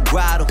heffing the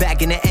grotto.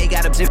 Back in the A,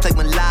 got a zip like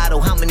mulatto.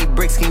 How many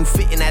bricks can you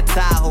fit in that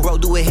Tahoe? Bro,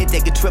 do a hit,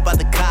 take a trip out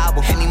the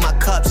Cabo. Henny my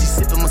cup, she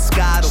sipping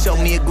Moscato. Showed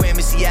me a gram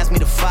and she asked me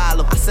to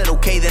follow. I said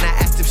okay, then I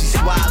asked if she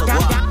swallowed.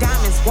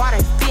 Diamonds,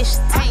 water, fish,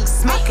 tank,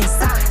 smoking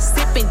sauce,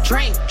 sipping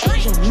drink.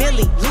 Asian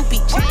Millie, loopy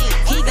chain.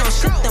 He gon'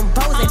 shoot them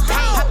bows and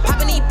pain.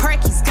 Poppin' these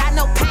perkies, got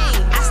no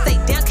pain. I stay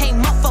down, can't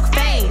motherfuck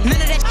fame.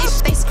 None of that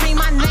ish, they scream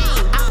my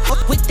name. I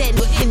fuck with that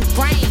nigga in the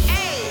brain.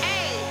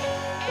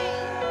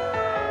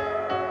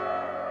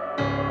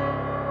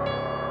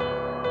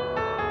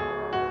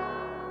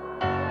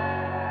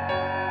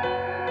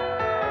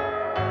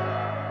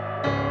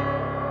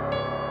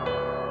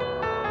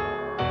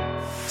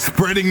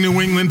 Spreading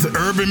New England's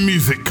urban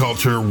music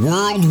culture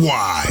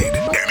worldwide.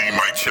 NE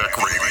Mic Check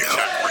Radio.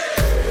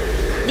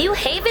 New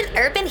Haven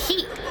Urban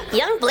Heat,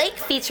 Young Blake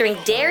featuring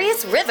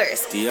Darius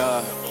Rivers.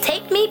 DR.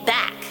 Take Me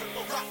Back.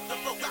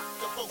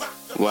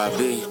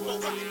 YB.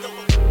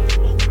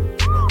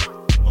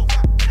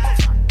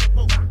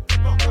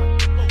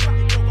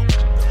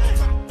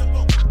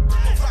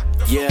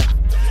 Yeah.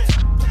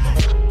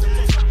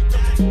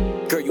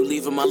 Girl, you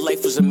leaving my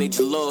life was a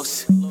major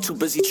loss. Too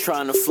busy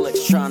trying to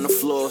flex, trying to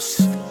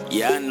floss.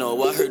 Yeah, I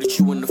know, I heard that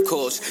you and of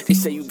course. They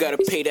say you gotta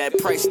pay that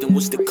price, then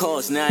what's the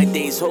cost?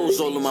 Nowadays,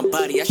 hoes all in my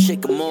body, I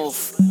shake them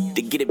off.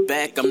 To get it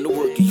back, I'm the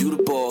worker, you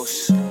the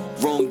boss.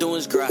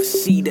 Wrongdoings, girl, I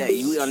see that.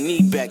 You, I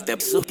need back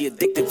that. So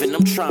addictive, and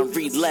I'm trying to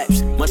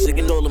relapse. My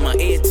nigga all in my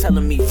ear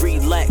telling me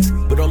relax.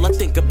 But all I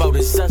think about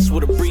is us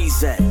where the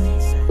breeze at.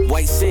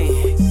 White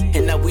sand,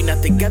 and now we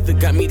not together,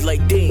 got me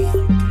like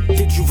damn.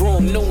 Did you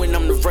wrong knowing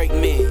I'm the right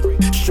man?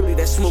 Surely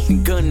that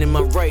smoking gun in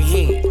my right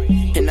hand.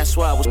 And that's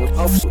why I was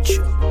off with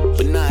you.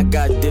 But now I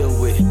gotta deal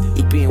with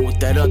you being with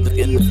that other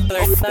in the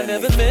I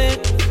never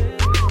meant,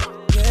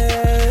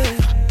 yeah,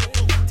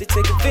 to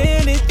take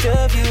advantage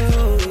of you.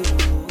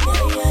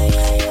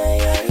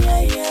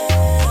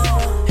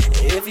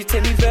 If you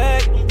take me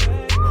back,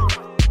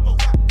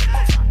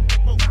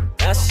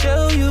 I'll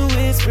show you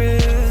it's real.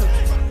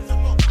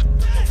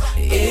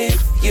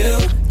 If you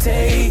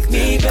take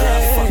me back,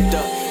 I fucked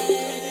up,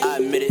 I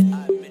admit it.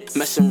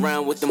 Messing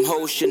around with them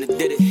hoes, shouldn't have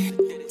did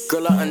it.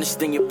 Girl, I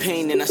understand your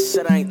pain, and I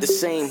said I ain't the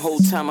same. Whole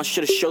time I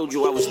should've showed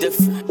you I was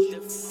different,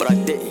 but I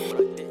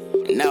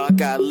didn't. And now I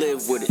gotta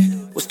live with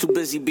it. Was too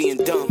busy being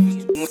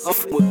dumb.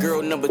 Off with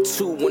girl number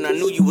 2 when I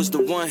knew you was the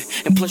one.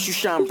 And plus you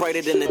shine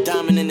brighter than a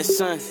diamond in the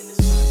sun.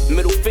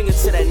 Middle finger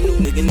to that new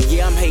nigga,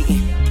 yeah, I'm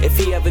hating. If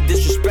he ever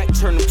disrespect,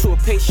 turn him to a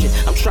patient.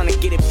 I'm trying to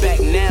get it back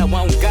now,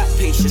 I don't got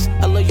patience.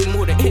 I love you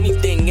more than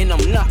anything, and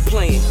I'm not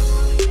playing.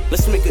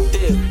 Let's make a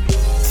deal.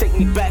 Take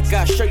me back,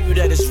 I'll show you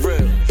that it's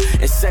real.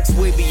 And sex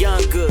way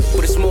beyond good,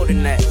 but it's more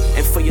than that.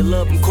 And for your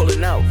love, I'm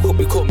calling out, hope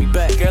you call me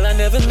back. Girl, I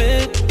never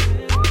meant,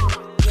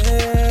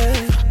 yeah,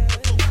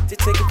 to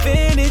take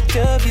advantage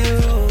of you.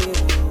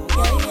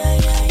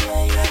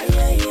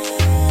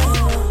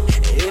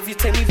 If you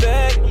take me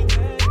back,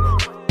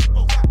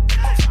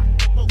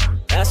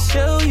 I'll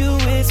show you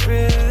it's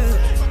real.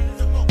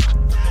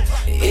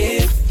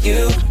 If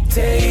you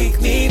take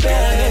me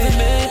back, I never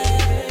meant,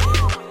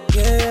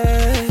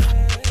 yeah,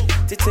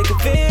 to take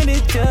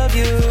advantage of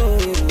you.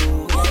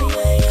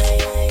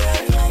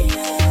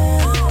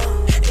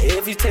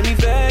 If you take me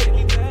back,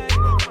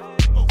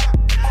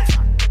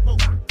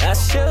 I'll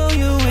show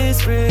you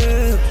it's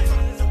real.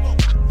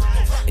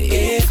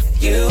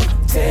 If you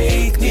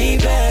take me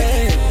back.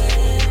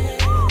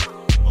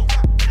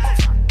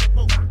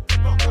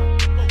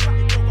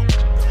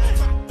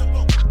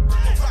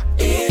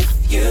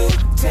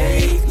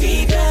 Take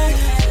me back.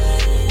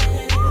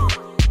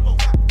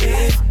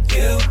 If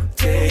you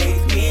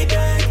take me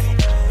back.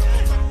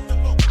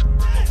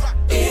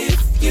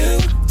 If you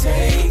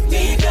take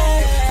me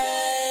back.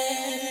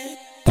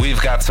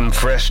 We've got some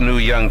fresh new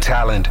young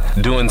talent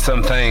doing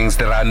some things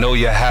that I know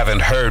you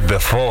haven't heard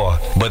before,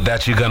 but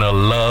that you're gonna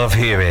love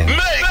hearing. Make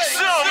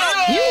some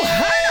noise! You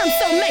heard him,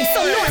 so make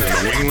some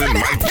noise. New England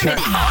Mic Check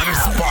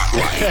Artist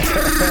Spotlight.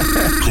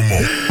 Come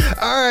on.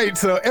 All right,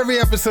 so every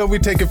episode we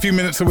take a few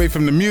minutes away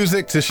from the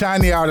music to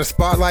shine the artist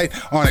spotlight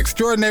on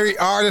extraordinary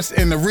artists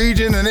in the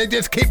region, and they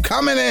just keep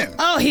coming in.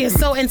 Oh, he is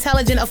so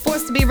intelligent, a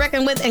force to be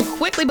reckoned with, and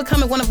quickly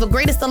becoming one of the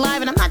greatest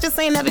alive. And I'm not just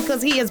saying that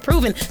because he has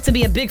proven to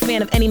be a big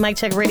fan of any Mic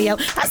Check Radio.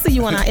 I see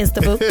you on our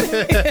Insta booth.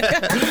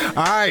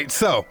 All right,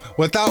 so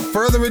without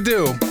further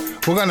ado,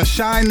 we're gonna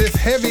shine this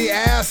heavy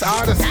ass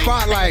artist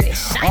spotlight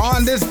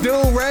on this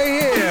dude right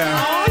here.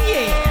 Oh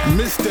yeah,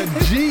 Mr.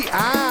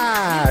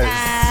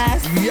 G.I.'s.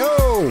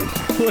 Yo,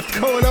 what's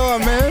going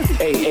on, man?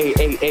 Hey,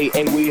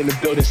 we in the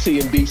building.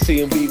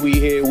 CMB, we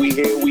here.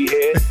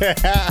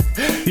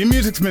 Your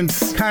music's been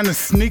kind of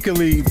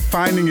sneakily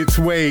finding its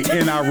way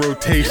in our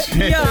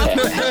rotation.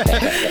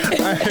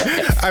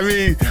 I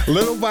mean,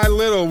 little by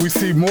little, we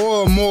see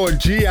more and more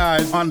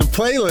GIs on the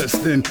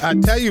playlist. And I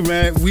tell you,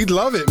 man, we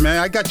love it, man.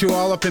 I got you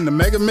all up in the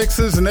mega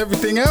mixes and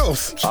everything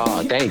else.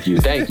 Oh, thank you,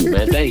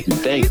 man. Thank you.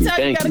 You got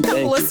a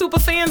couple of super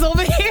fans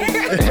over here.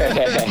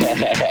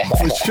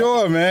 For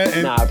sure, man.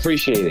 I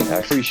appreciate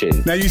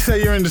it. Now, you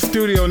say you're in the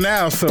studio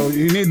now, so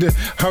you need to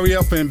hurry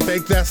up and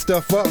bake that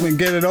stuff up and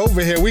get it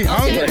over here. We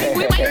hungry.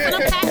 We waiting for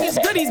them packaged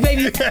goodies,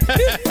 baby.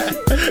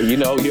 You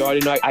know, you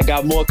already know I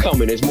got more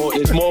coming. There's more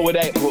where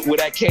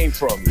that came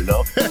from, you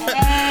know?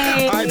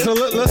 Hey. All right, so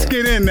let's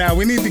get in now.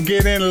 We need to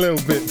get in a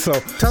little bit. So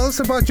tell us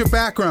about your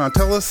background.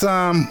 Tell us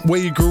where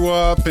you grew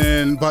up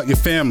and about your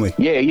family.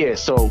 Yeah.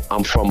 So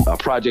I'm from a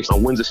project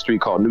on Windsor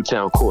Street called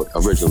Newtown Court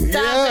originally.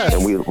 Yeah.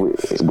 And we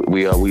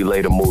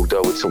later moved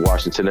over to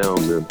Washington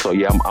Elms. And so,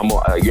 yeah, I'm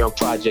a young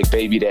project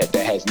baby that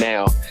has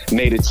now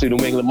made it to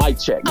New England Mic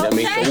Check. You know what I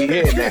mean? So we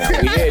here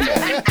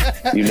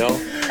now. You know?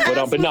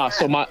 But nah,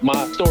 so my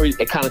story,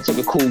 it kind of took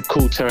a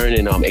cool turn.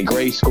 And in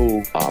grade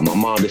school, my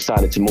mom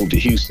decided to move to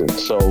Houston.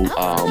 So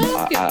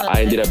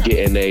I ended up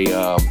getting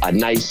a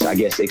nice, I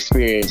guess,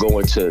 experience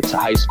going to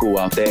high school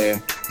out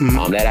there.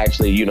 That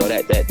actually,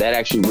 that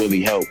actually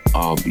really helped,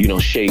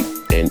 shape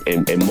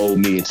and mold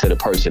me into the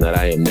person that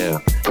I am now.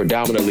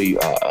 Predominantly,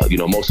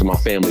 most of my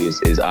family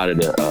is out of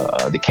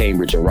the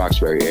Cambridge and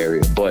Roxbury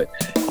area, but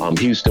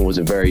Houston was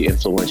a very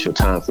influential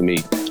time for me.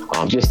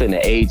 Just in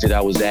the age that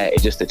I was at,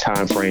 and just the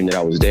time frame that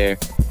I was there.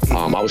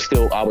 I was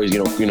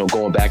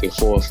going back and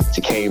forth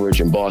to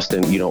Cambridge and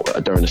Boston,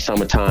 during the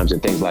summer times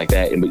and things like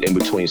that in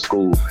between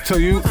school. So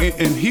you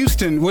in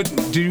Houston,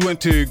 you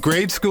went to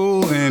grade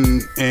school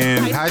and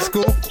high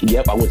school?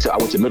 Yep, I went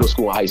to middle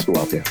school and high school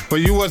out there.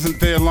 But you wasn't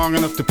there long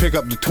enough to pick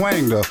up the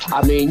twang, though.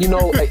 I mean,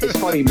 it's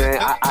funny, man.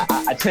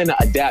 I tend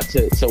to adapt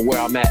to where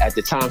I'm at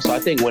the time. So I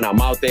think when I'm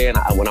out there,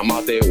 when I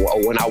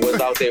was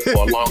out there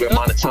for a longer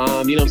amount of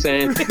time, you know what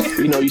I'm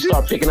saying? You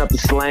start picking up the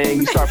slang,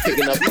 you start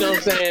picking up, you know what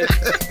I'm saying?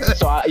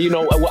 So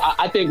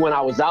I think when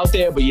I was out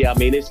there, but yeah, I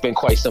mean, it's been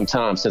quite some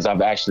time since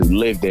I've actually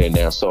lived there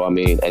now. So I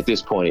mean, at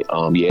this point,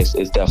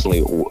 it's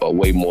definitely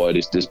way more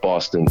this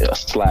Boston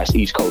 /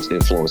 East Coast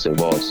influence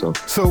involved. So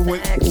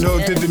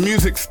did the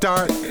music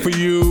start for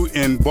you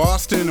in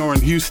Boston or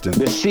in Houston?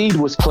 The seed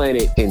was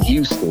planted in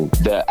Houston.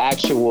 The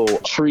actual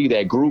tree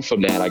that grew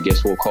from that, I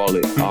guess we'll call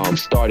it,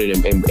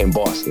 started in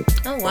Boston.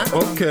 Oh wow.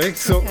 Okay,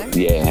 so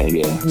yeah.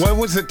 What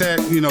was it that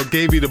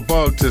gave you the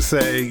bug to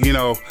say,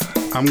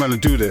 I'm gonna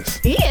do this?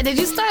 Yeah, did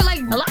you start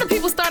like a lot of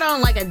people start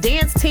on like a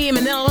dance team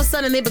and then all of a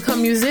sudden they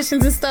become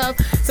musicians and stuff?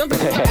 Some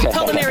people become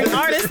culinary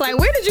artists. Like,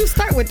 where did you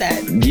start with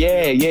that?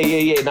 Yeah.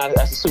 No,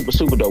 that's a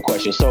super dope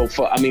question. So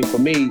for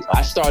me,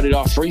 I started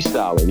off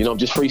freestyling.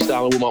 Just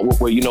freestyling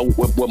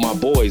with my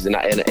boys, and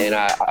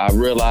I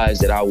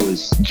realized that I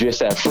was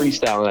just at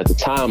freestyling at the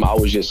time. I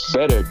was just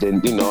better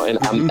than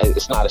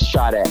it's not a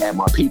shot at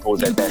my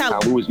peoples at that time.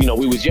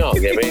 We was young,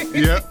 you know what I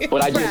mean? Yeah.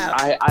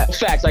 But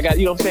facts. I got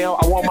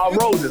I want my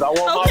roses. I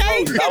was nice.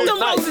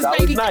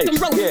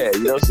 Yeah,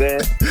 you know what I'm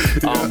saying?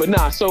 But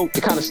nah, so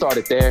it kind of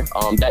started there.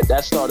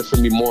 That started for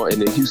me more in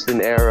the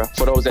Houston era.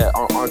 For those that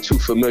aren't too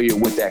familiar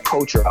with that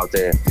culture out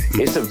there,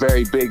 it's a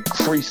very big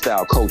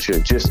freestyle culture,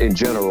 just in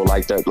general.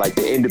 Like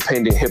the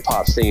independent hip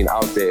hop scene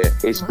out there,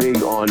 it's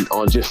big on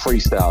just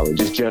freestyling,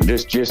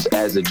 just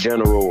as a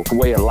general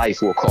way of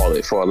life, we'll call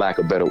it, for a lack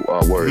of better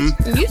words.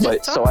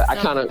 But so I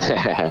kind of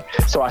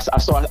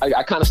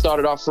I kind of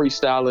started off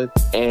freestyling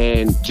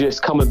and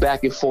just coming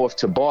back and forth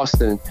to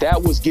Boston.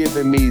 That was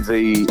giving me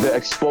the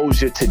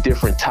exposure to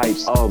different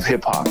types of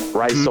hip hop,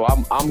 right? So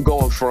I'm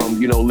going from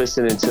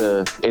listening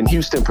to, in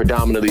Houston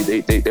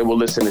predominantly, they were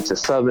listening to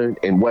Southern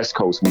and West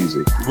Coast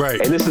music, right?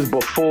 And this is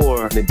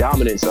before the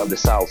dominance of the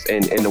South,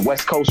 and the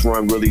West Coast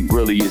run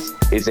really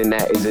is in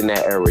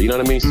that era. You know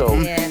what I mean? So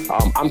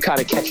I'm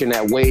kind of catching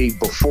that wave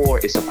before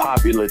it's a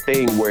popular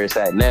thing where it's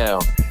at now.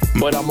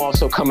 But I'm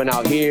also coming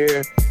out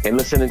here and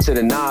listening to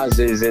the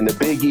Nas's and the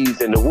Biggies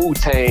and the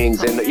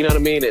Wu-Tangs and you know what I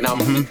mean? And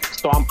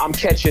I'm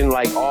catching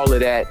like all of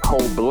that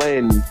whole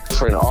blend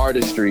for an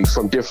artistry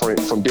from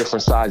different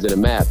sides of the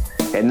map.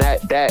 And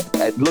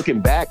that looking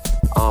back,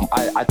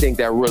 I think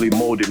that really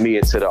molded me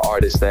into the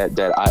artist that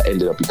I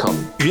ended up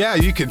becoming. Yeah,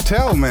 you can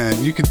tell,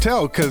 man. You can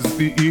tell because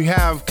you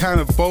have kind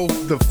of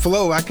both the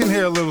flow. I can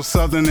hear a little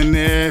Southern in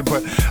there,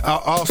 but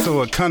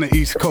also a ton of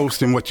East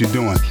Coast in what you're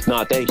doing.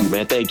 No, thank you,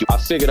 man. Thank you. I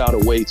figured out a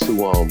way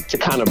to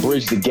kind of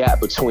bridge the gap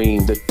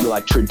between the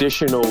like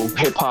traditional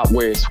hip hop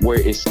where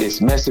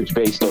it's message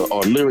based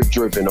or lyric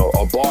driven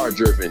or bar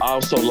driven.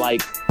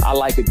 I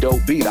like a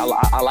dope beat.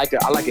 I like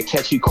a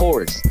catchy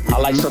chorus. I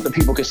like something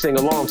people can sing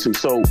along to.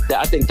 So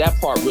I think that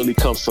part really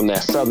comes from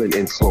that Southern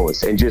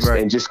influence and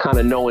just kind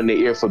of knowing the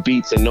ear for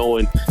beats and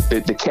knowing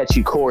the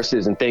catchy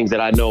choruses and things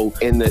that I know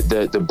in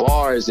the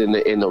bars and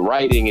in the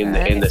writing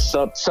and the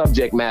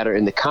subject matter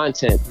and the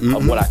content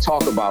of what I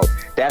talk about.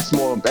 That's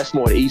more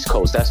the East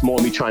Coast. That's more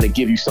me trying to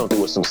give you something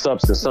with some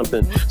substance,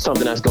 something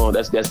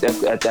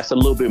that's a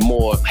little bit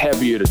more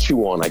heavier to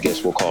chew on, I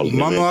guess we'll call it.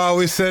 Mama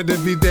always said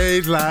there'd be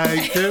days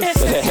like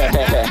this.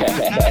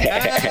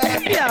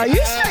 Yeah,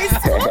 you straight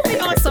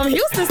smoking on some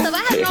Houston stuff.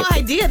 I had no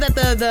idea that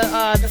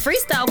the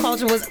freestyle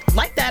culture was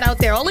like that out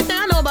there. Only thing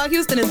I know about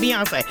Houston is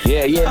Beyonce.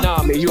 Yeah, no,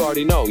 I mean, you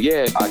already know.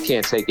 Yeah, I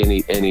can't take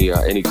any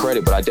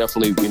credit, but I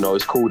definitely,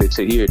 it's cool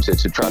to hear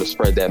to try to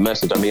spread that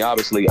message. I mean,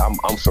 obviously, I'm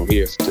from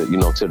here to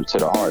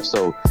the heart.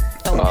 So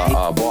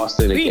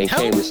Boston and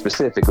Cambridge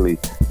specifically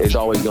is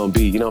always going to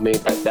be,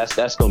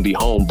 that's going to be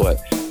home.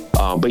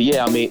 But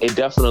yeah, I mean, it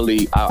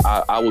definitely,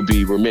 I would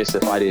be remiss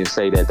if I didn't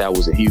say that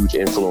was a huge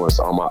influence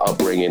on my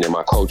upbringing and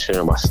my culture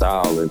and my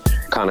style and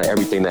kind of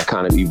everything that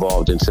kind of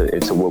evolved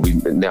into what we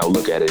now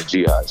look at as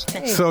GIs.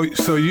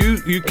 So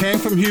you came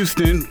from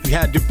Houston, you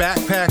had your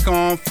backpack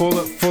on full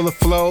of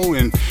flow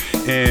and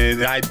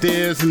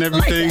ideas and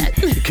everything.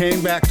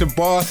 came back to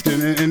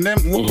Boston, and then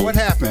what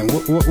happened?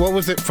 What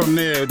was it from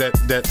there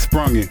that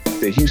sprung you?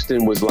 The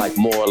Houston was like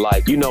more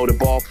like, you know, the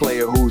ball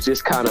player who's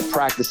just kind of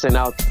practicing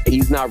out.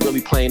 He's not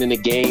really playing in the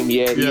game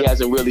yet. Yeah. He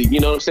hasn't really, you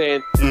know what I'm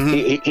saying?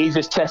 Mm-hmm. He's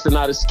just testing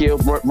out his skill,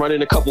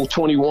 running a couple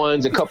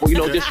 21s, a couple, you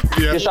know,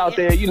 just out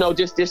there, you know,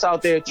 just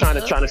out there trying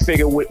to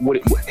figure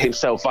what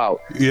himself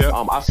out. Yeah.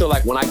 I feel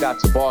like when I got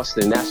to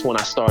Boston, that's when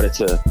I started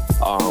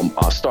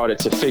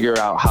to figure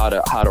out how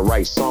to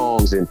write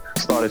songs and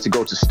started to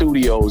go to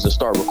studios and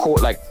start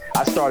record. Like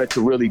I started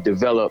to really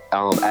develop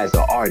as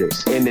an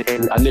artist. And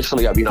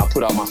initially, I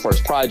put out my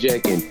first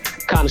project and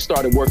kind of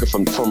started working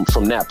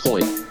from that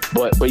point.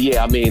 But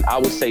yeah, I mean, I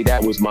would say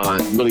that was my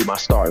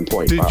starting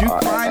point.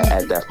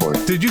 At that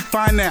point? Did you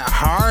find that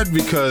hard?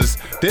 Because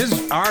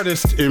there's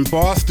artists in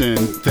Boston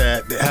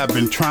that have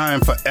been trying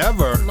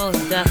forever,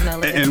 most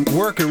definitely, and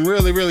working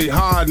really, really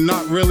hard,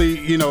 not really,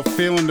 you know,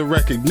 feeling the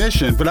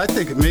recognition. But I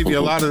think maybe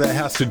a lot of that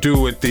has to do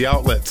with the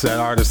outlets that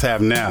artists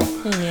have now.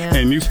 Yeah.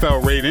 And you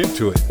fell right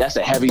into it. That's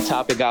a heavy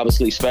topic,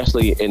 obviously,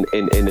 especially in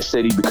the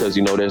city, because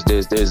you know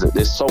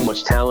there's so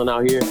much talent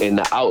out here, and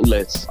the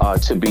outlets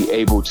to be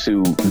able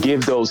to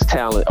give those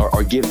talent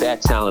or give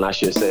that talent, I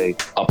should say,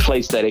 a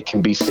place that it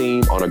can be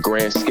seen on a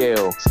grand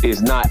scale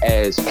is not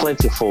as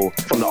plentiful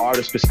from the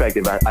artist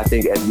perspective, I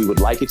think, as we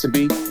would like it to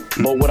be.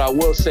 But what I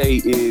will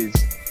say is,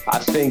 I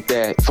think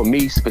that for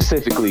me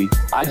specifically,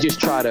 I just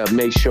try to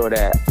make sure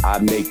that I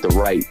make the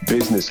right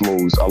business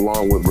moves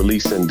along with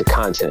releasing the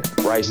content,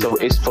 right? So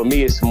for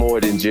me, it's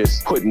more than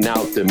just putting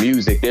out the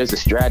music. There's a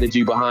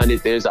strategy behind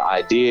it. There's an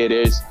idea.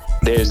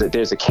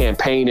 There's a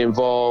campaign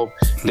involved.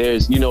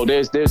 There's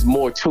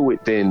more to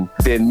it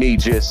than me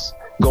just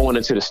going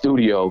into the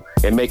studio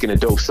and making a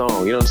dope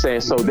song, you know what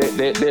I'm saying? So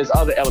there's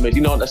other elements,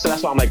 you know, so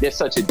that's why I'm like, there's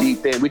such a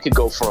deep thing. We could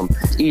go from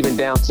even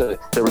down to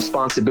the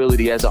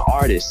responsibility as an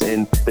artist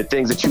and the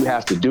things that you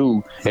have to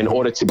do in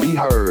order to be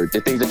heard,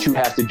 the things that you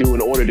have to do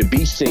in order to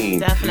be seen.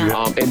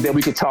 Definitely. And then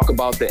we could talk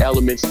about the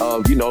elements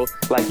of, you know,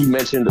 like you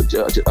mentioned a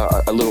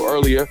little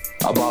earlier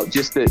about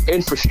just the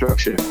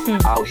infrastructure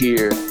out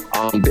here.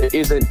 There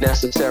isn't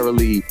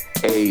necessarily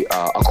a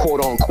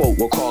quote unquote,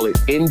 we'll call it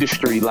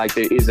industry like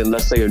there is in,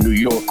 let's say, a New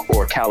York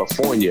or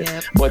California.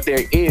 Yep. But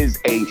there is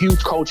a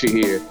huge culture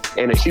here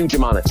and a huge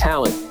amount of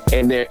talent.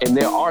 And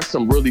there are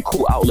some really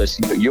cool outlets,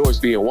 yours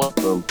being one of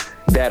them,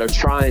 that are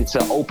trying to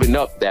open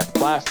up that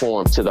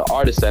platform to the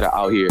artists that are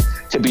out here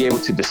to be able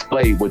to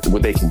display what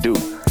they can do.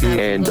 Mm-hmm.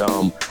 And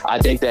I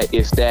think that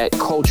if that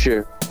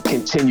culture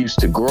continues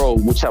to grow,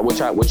 which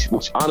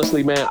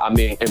honestly, man, I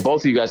mean, and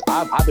both of you guys,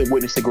 I've been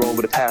witnessing grow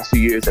over the past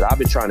few years that I've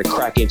been trying to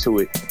crack into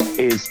it,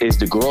 is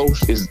the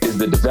growth, is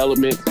the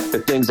development, the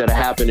things that are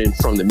happening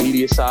from the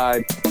media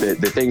side,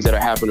 the things that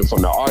are happening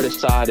from the artist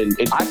side, and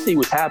I see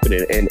what's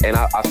happening, and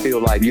I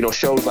feel like, you know,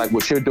 shows like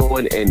what you're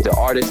doing and the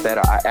artists that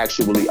are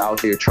actually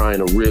out there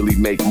trying to really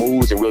make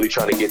moves and really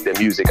trying to get their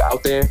music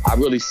out there, I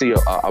really see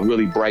a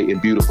really bright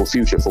and beautiful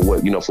future for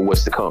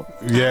what's to come.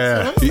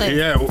 Yeah,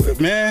 yeah,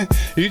 man,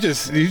 you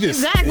just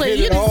exactly.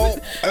 hit it all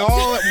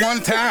at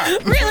one time.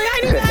 Really, I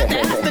didn't have to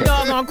ask the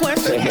doggone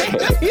question.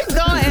 You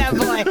go ahead,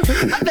 boy.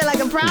 I feel like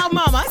a proud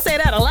mama. I say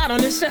that a lot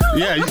on this show.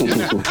 Yeah,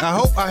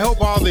 I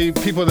hope all the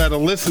people that are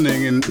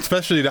listening, and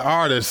especially the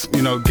artists,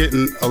 you know,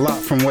 getting a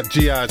lot from what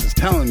G.I.'s is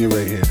telling you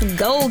right here.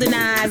 Golden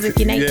eyes, if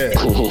you name it.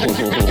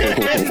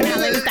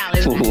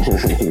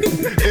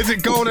 Is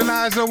it golden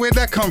eyes, or where'd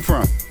that come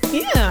from?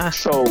 Yeah.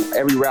 So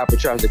every rapper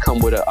tries to come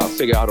with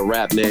figure out a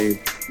rap name.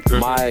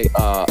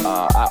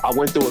 I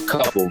went through a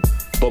couple,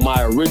 but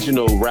my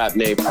original rap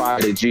name prior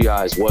to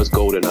G.I.'s was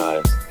Golden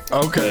Eyes.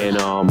 Okay. And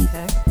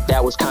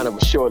that was kind of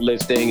a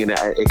short-lived thing, and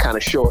it kind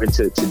of shortened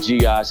to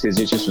G.I.'s because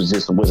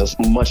it was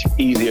a much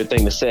easier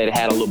thing to say. It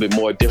had a little bit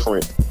more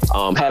different,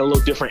 had a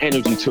little different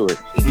energy to it.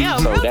 Yeah,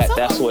 so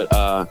that's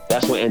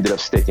what ended up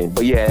sticking.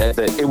 But yeah,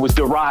 it was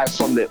derived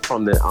from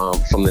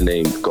the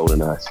name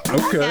Golden Eyes.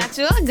 Okay.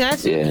 I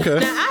got you. Yeah. Okay.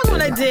 Now I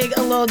want to dig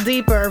a little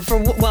deeper.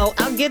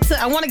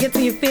 I want to get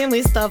to your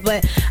family stuff,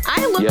 but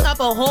I looked up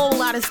a whole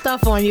lot of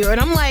stuff on you, and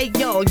I'm like,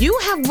 yo, you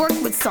have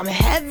worked with some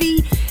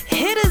heavy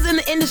hitters in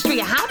the industry.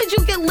 How did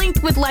you get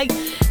linked with like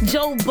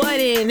Joe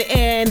Budden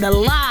and the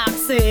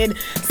Lox and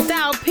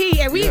Style P,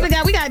 and we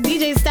got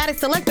DJ Static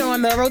Selector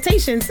on the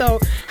rotation? So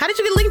how did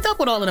you get linked up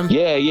with all of them?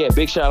 Yeah.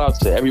 Big shout out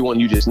to everyone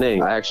you just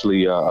named. I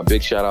actually a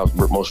big shout out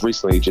most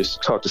recently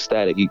just talked to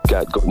Static. He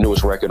got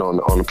newest record on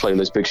the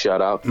playlist. Big shout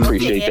out.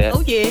 Appreciate that.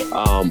 Oh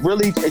yeah.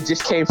 Really, it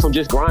just came from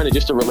just grinding,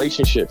 just the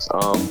relationships.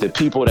 The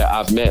people that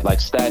I've met, like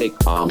Static.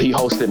 He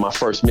hosted my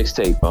first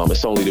mixtape.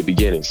 It's only the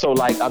beginning. So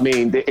like, I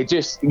mean, it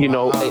just, you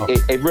know,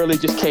 it really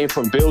just came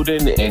from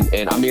building,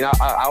 and I mean,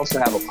 I also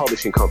have a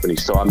publishing company,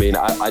 so I mean,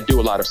 I do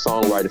a lot of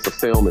songwriting writing for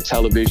film and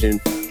television.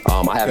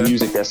 I have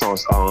music that's on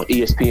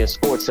ESPN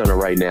Sports Center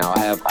right now. I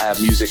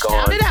have music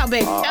on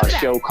a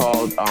show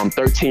called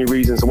 13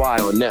 Reasons Why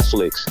on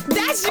Netflix.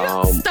 That's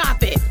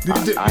stop it.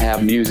 I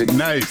have music.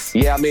 Nice.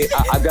 Yeah, I mean,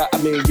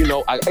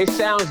 it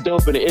sounds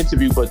dope in the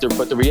interview, but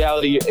the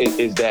reality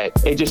is that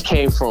it just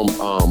came from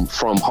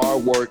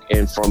hard work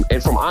and from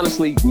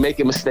honestly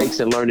making mistakes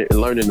and learning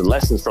the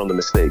lessons from the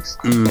mistakes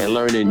and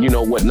learning,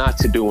 what not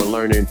to do and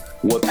learning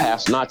what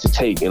paths not to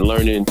take and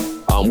learning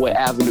what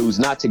avenues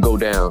not to go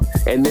down,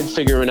 and then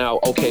figuring out,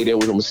 okay, there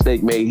was a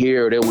mistake made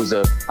here, there was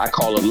I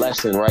call a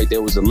lesson, right?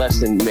 There was a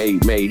lesson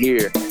made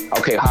here.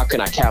 Okay, how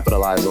can I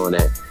capitalize on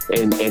that?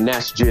 And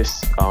that's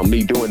just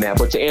me doing that.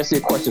 But to answer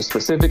your question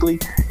specifically,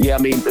 yeah, I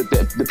mean,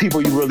 the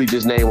people you really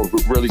just named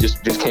really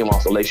just came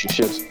off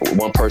relationships.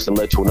 One person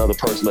led to another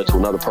person,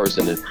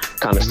 and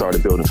kind of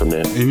started building from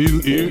there.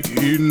 And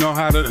you know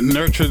how to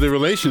nurture the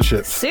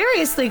relationship.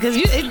 Seriously, because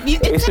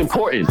it's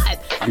important.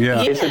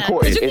 Yeah, it's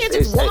important. You can't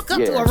just walk up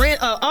to an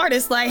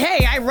artist like,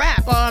 "Hey, I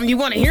rap. You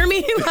want to hear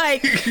me?"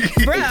 Like,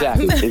 bro.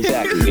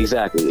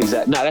 Exactly.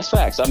 No, that's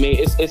facts. I mean,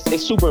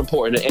 it's super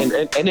important, and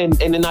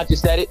then not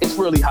just that. It's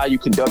really how you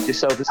conduct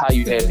yourself. It's how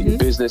you handle your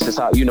business. It's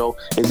how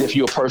as if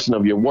you're a person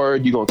of your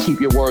word. You're gonna keep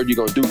your word. You're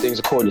gonna do things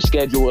according to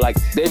schedule. Like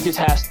there just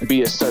has to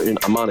be a certain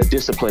amount of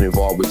discipline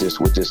involved with this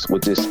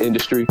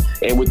industry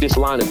and with this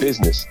line of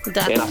business.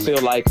 Definitely. And I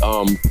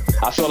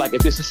feel like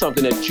if this is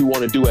something that you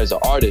want to do as an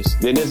artist,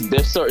 then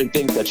there's certain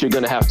things that you're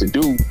gonna have to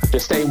do the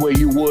same way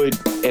you would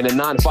in a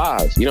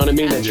 9-to-5. You know what I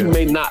mean? That you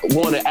may not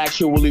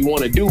actually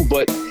want to do,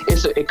 but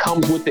it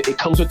comes with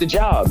the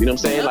job. You know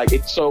what I'm saying?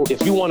 Like so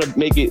if you want to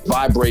make it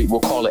vibrate,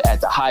 we'll call it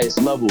at the highest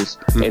levels,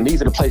 and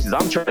these are the places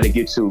I'm trying to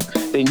get to,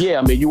 then yeah,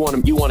 I mean, you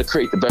want to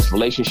create the best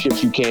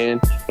relationships you can,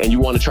 and you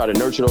want to try to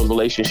nurture those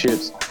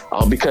relationships,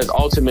 because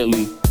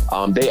ultimately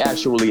they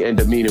actually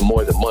end up meaning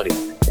more than money.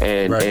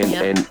 And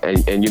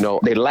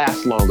they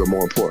last longer,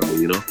 more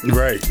importantly,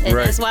 Right.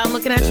 That's why I'm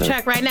looking at your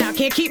track right now.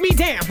 Can't keep me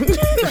down.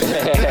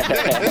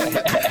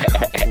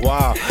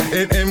 Wow.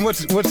 And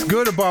what's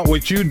good about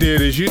what you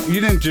did is you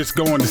didn't just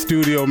go in the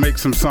studio, make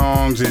some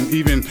songs, and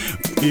even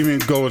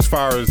go as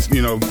far as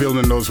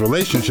building those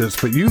relationships,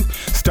 but you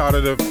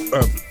started a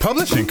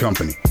publishing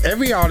company.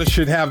 Every artist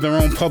should have their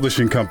own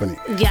publishing company.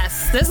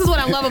 Yes, this is what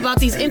I love about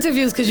these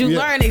interviews, because you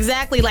learn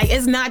exactly, like,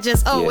 it's not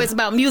just it's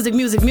about music.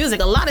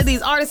 A lot of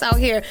these artists out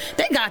here,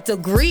 they got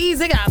degrees,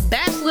 they got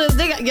bachelors,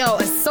 they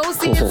got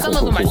associates, some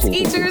of them are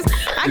teachers.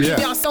 I give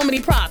y'all so many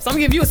props. I'm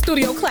gonna give you a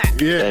studio clap.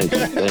 Yeah.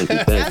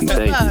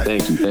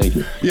 Thank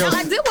you. Now,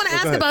 I did want to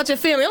ask about your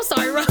family. I'm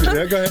sorry, Rob.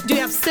 Yeah, go ahead. Do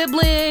you have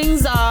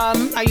siblings? Are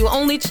you an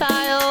only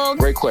child?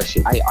 Great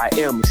question. I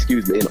am,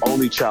 an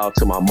only child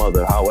to my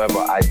mother. However,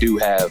 I do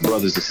have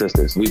brothers and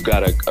sisters. We've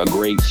got a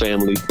great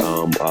family.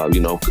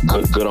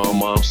 Good on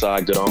mom's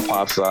side, good on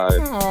pop's side.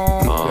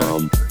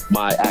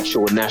 My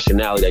actual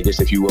nationality, I guess,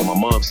 if you will, my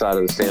mom's side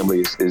of the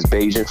family is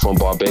Bajan from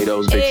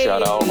Barbados. Big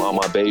shout out on all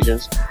my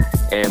Bajans.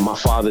 And my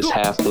father's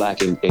half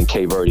black and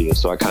Cape Verdean,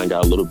 so I kind of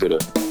got a little bit of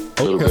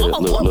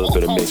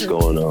mix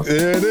going on. Yeah,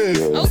 it is.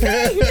 Yeah.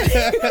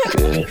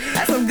 Okay.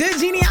 That's some good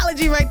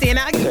genealogy right there.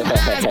 Now I get my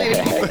eyes,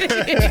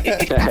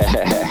 baby.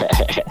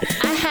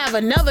 I have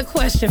another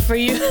question for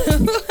you.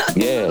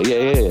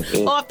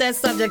 Yeah. Off that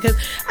subject, because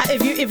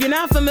if you're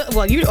not familiar,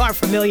 well, you are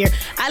familiar.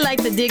 I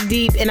like to dig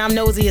deep, and I'm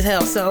nosy as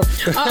hell. So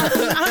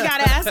I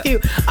gotta ask you: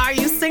 are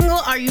you single?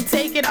 Are you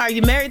taken? Are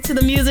you married to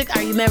the music?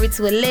 Are you married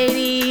to a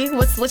lady?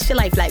 What's your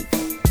life like?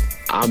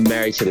 I'm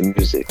married to the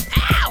music.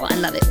 Ow, I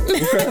love it.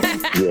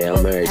 Yeah,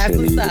 I'm married to the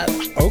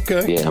music.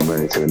 Okay. Yeah, I'm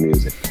married to the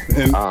music.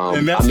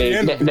 And that's the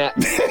end.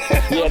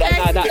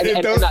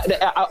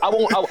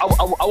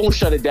 I won't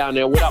shut it down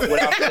there. What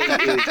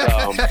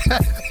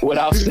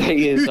I'll say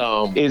is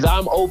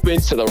I'm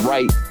open to the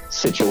right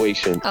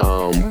situation.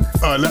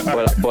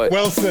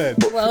 Well said.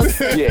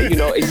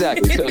 Yeah,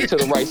 exactly to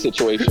the right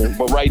situation.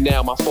 But right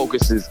now, my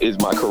focus is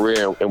my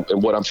career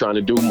and what I'm trying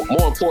to do.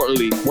 More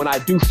importantly, when I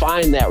do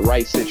find that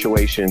right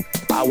situation,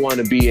 I want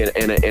to be in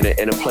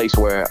a place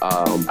where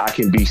I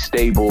can be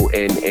stable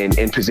and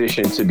in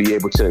position to be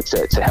able to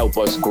help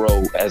us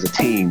grow as a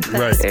team,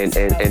 right?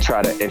 And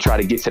try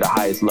to get to the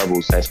highest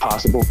levels as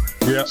possible.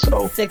 Yeah.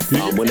 So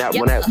when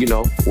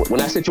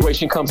that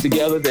situation comes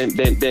together,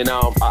 then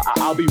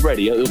I'll be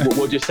ready.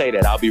 We'll just say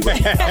that I'll be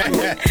ready.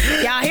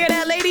 Y'all hear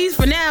that, ladies?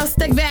 For now,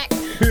 stick back.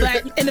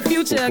 But in the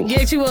future,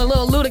 get you a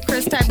little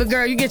ludicrous type of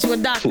girl. You get you a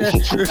doctor.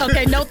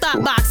 Okay, no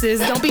thought boxes.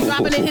 Don't be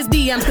dropping in his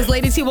DMs, because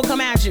ladies, he will come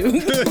at you.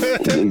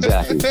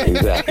 Exactly.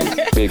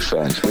 Big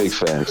facts.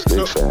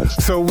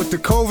 So with the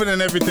COVID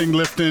and everything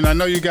lifting, I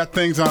know you got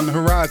things on the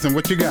horizon.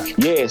 What you got?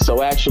 Yeah,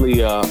 so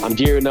actually, I'm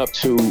gearing up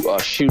to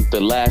shoot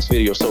the last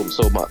video. So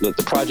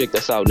the project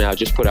that's out now,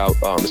 just put out,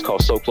 it's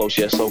called So Close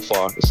Yet So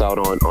Far. It's out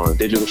on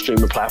digital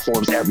streaming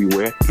platforms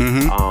everywhere.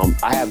 Mm-hmm.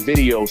 I have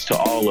videos to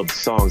all of the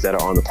songs that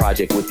are on the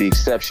project, with the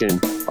exception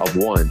of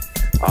one,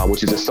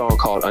 which is a song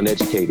called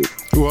Uneducated.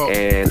 Well,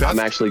 and I'm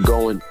actually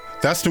going...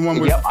 That's the one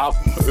with...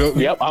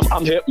 Yep,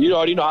 I'm hip. You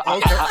already know.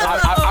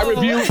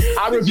 I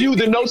I reviewed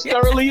the notes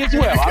thoroughly as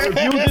well. I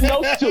reviewed the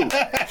notes too.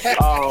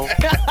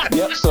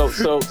 Yep. So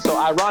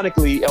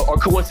ironically, or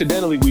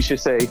coincidentally, we should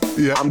say,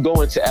 I'm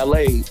going to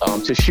LA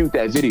to shoot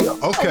that video.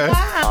 Okay.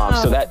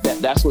 So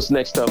that's what's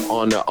next up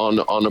on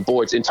the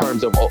boards in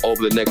terms of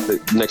over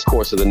the next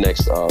course of the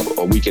next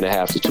a week and a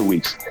half to 2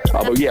 weeks.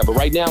 But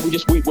right now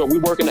we're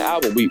working the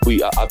album.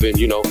 I've been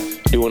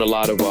doing a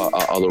lot of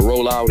the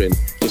rollout and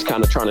just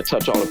kind of trying to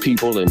touch all the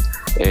people and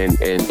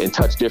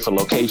touch different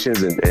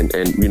locations and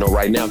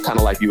right now, kind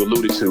of like you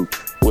alluded to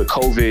with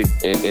COVID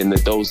and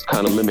those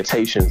kind of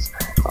limitations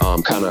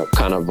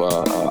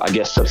I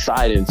guess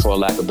subsiding, for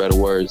lack of better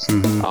words.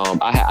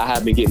 I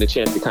have been getting a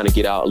chance to kind of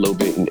get out a little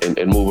bit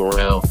and move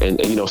around and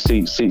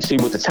see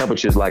what the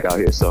temperature's like out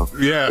here. So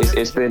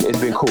it's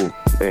been cool.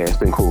 Yeah, it's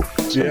been cool.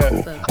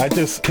 Cool. I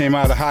just came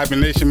out of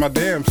hibernation my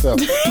damn self.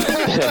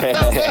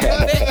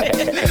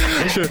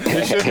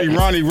 It should be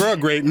Ronnie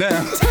Rugg right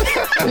now.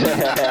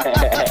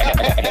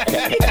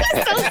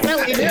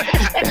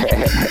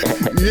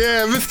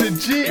 Yeah, Mr.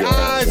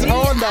 G.I.'s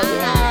on the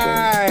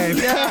line.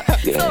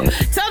 So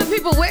tell the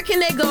people, where can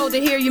they go to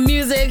hear your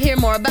music, hear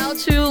more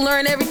about you,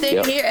 learn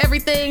everything, hear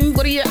everything?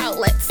 What are your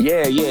outlets?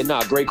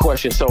 Great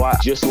question. So I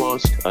just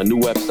launched a new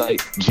website,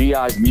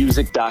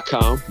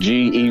 GEYEsmusic.com,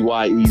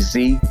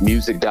 GEYEZ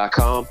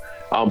music.com.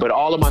 But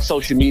all of my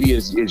social media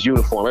is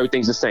uniform.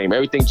 Everything's the same.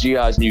 Everything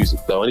G.I.'s music.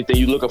 So anything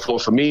you're looking for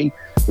me,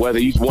 whether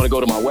you want to go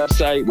to my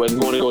website, whether you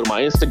want to go to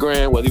my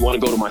Instagram, whether you want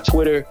to go to my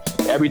Twitter,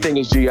 everything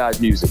is G.I.'s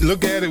music.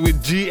 Look at it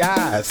with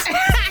G.I.'s.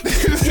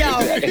 Yo,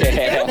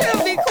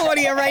 don't be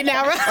corny right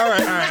now, right? All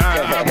right.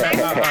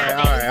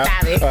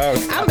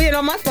 I'm being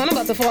on my phone. I'm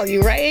about to follow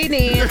you right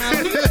now.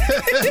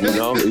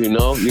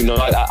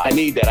 I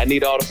need that. I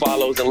need all the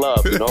follows and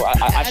love.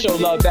 I show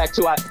love back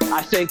too. I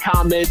send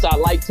comments. I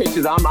like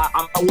pictures. I'm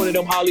one of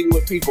them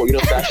Hollywood people. So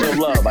I show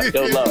love. I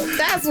show love.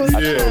 That's what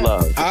I show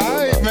love. All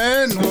right,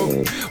 man.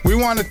 Well, we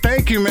want to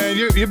thank you, man.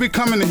 You're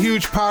becoming a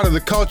huge part of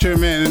the culture,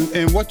 man.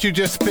 And what you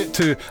just spit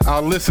to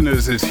our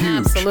listeners is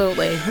huge.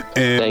 Absolutely.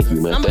 And thank you,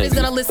 man. Somebody's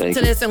gonna listen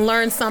to this and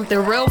learn something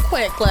real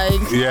quick.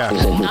 Like,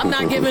 I'm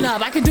not giving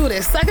up. I can do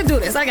this. I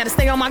gotta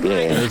stay on my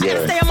grind. I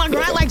gotta stay on my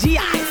grind like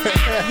G.I.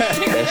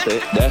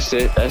 That's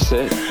it.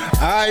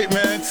 All right,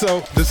 man.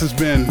 So this has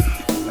been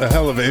a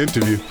hell of an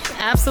interview.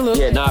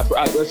 Absolutely.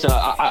 Listen,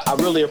 I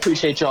really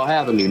appreciate y'all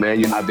having me,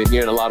 man. I've been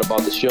hearing a lot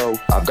about the show.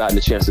 I've gotten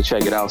a chance to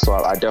check it out, so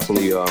I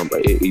definitely,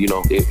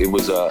 it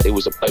was a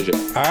pleasure.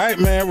 All right,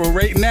 man. Well,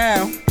 right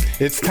now,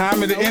 it's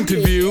time of the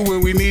interview where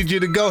we need you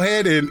to go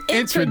ahead and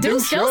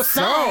introduce your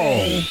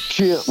song.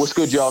 Yeah, what's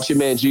good, y'all? It's your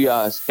man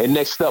G.I.'s. And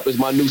next up is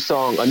my new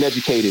song,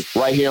 Uneducated,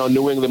 right here on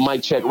New England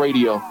Mic Check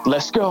Radio.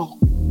 Let's go.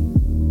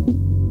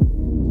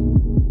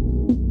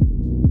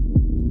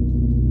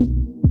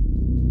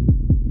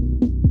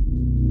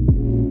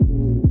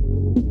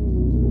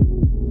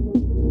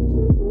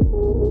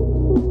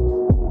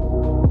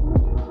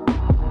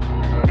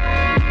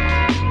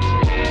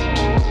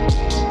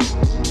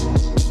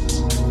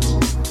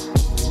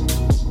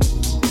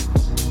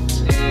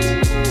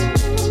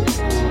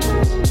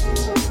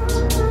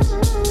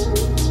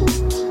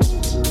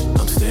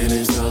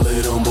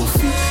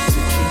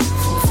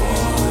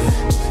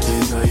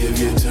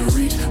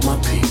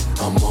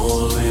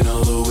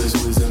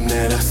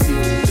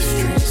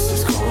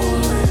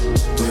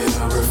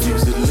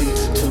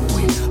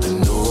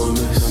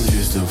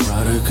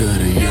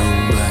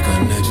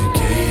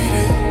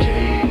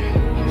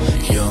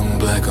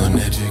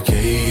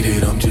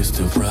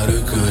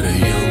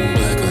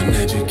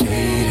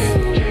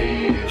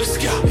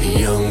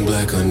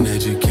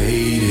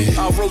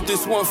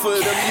 This one for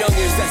them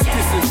youngins that's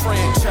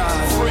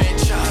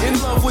disenfranchised. In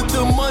love with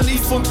the money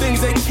from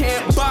things they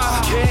can't buy.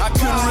 I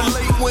couldn't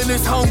relate when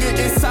there's hunger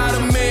inside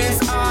a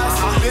man's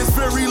eyes. There's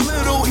very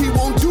little he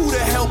won't do to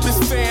help his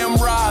fam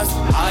rise.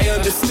 I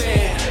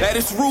understand that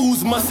its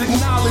rules must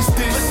acknowledge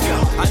this.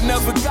 I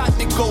never got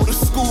to go to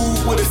school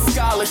with a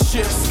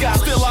scholarship.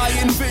 Still I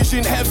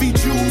envision heavy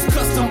Jews,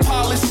 custom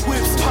polished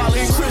whips,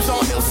 and cribs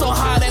on hills so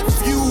high that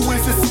view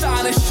is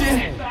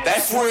astonishing.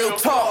 That's real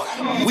talk.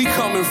 We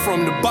coming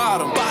from the bottom.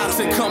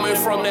 To coming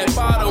from that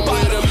bottom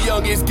where them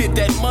youngins get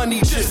that money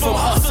just from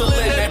hustling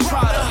that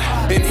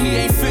product. And he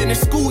ain't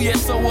finished school yet,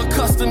 so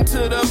accustomed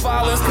to the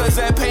violence. Cause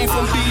that pain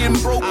from being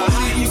broke will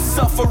leave you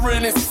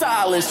suffering in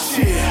silence.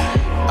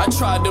 Yeah, I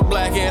tried to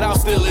black it out,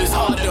 still it's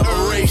hard to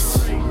erase.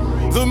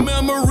 The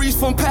memories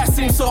from past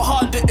seem so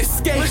hard to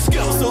escape.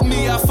 So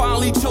me, I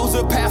finally chose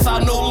a path I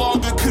no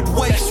longer could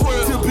wait.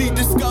 To be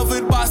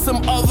discovered by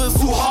some others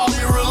who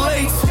hardly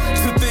relate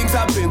to things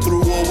I've been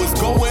through or was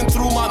going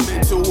through my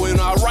mental. When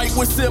I write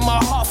what's in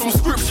my heart from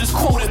scriptures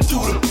quoted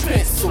through the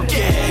pencil.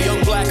 Yeah,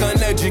 young black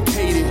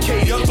uneducated.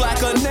 Young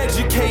black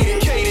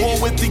uneducated.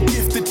 One with the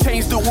gift to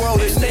change the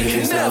world and they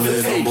can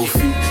never take it. To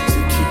keep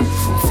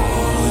from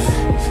falling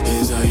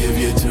is I have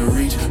yet to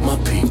reach my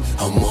peak.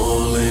 I'm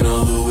all in,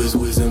 although it's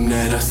wisdom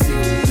that I seek.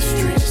 The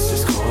streets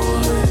is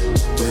calling,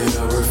 but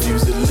I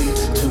refuse to leave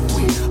to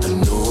weep.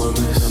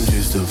 Enormous, I'm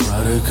just a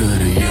product of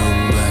the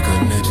young black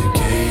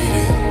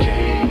uneducated.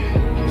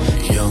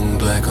 Young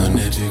black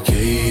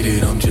uneducated.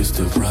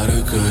 the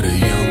product of the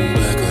young,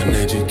 black,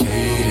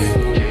 uneducated.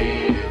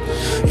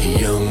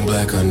 Young,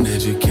 black,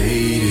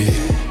 uneducated.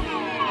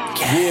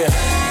 Yeah,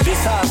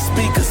 this how a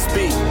speaker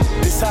speak.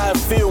 This how I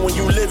feel when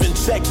you living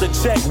check to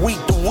check, week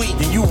to week,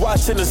 and you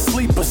watching a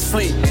sleeper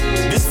sleep.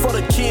 This for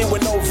the kid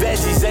with no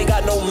veggies, ain't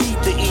got no meat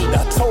to eat.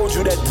 I told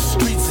you that the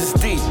streets is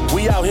deep.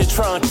 We out here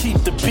trying to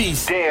keep the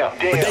peace. Damn.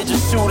 But they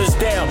just shoot us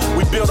down.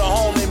 We build a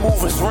home, they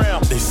move us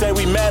round. They say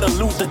we mad and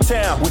loot the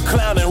town. We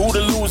clowning, who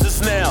the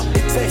losers now?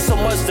 It takes so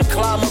much to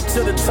climb up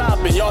to the top,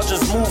 and y'all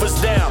just move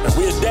us down. And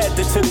we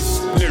adapted to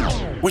this shit.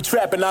 We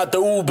trapping out the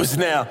Ubers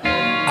now.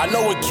 I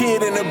know a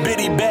kid in a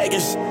bitty bag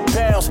is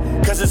pounds,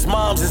 cause his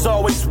mom's is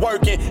always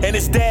working and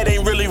his dad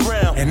ain't really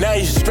round. And now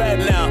he's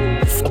strapped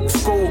now. Fuck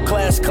school,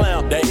 class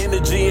clown. That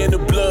energy in the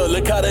blood,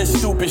 look how that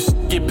stupid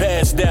shit get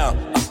passed down.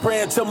 I'm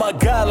praying to my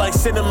God like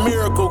send a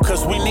miracle,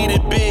 cause we need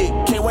it big.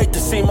 Can't wait to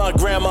see my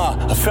grandma.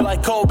 I feel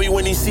like Kobe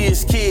when he see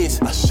his kids.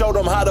 I showed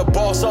him how to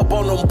boss up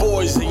on them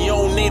boys, and you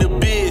don't need a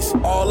biz.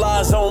 All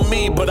eyes on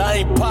me, but I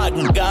ain't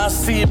potting. God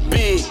see it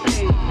big.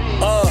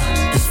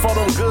 It's for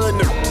them good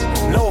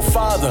no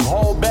father,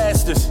 all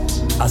bastards.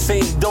 I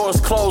seen doors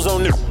close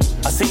on them.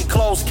 I seen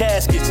closed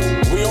caskets.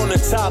 We on the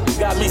top,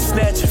 got me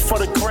snatching for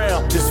the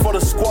crown. This for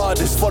the squad,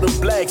 this for the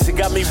blacks. It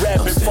got me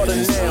rapping for the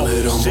now.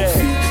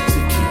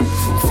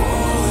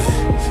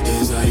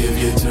 As I have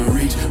yet to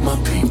reach my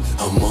peak,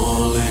 I'm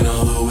all in,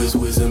 although it's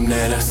wisdom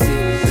that I see.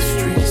 The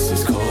streets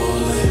is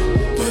calling,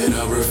 but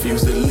I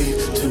refuse to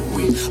leave too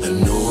weak,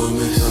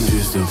 enormous. I'm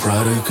just a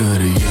product of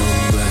the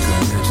young, black,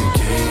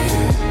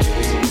 uneducated.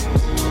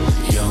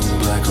 Young,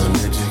 black,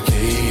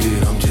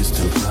 uneducated. I'm just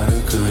a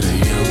product of the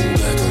young,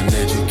 black,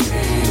 uneducated.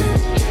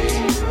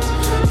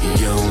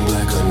 Young,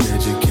 black,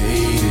 uneducated.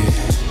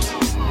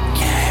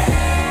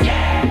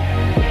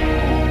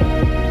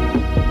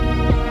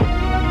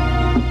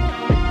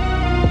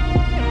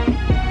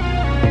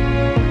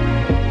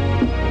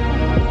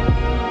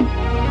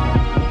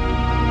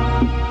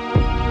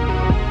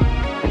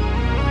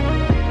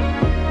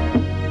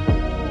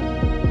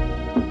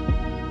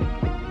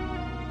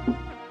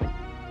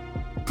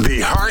 The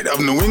heart of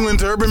New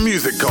England's urban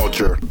music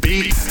culture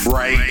beats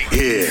right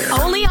here.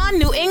 Only on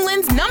New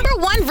England's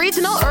 #1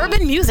 regional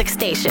urban music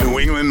station. New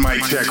England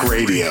Mic Check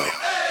Radio.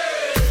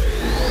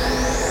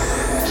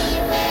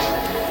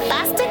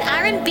 Boston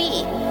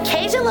R&B.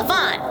 Kaja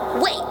Levon.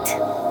 Wait.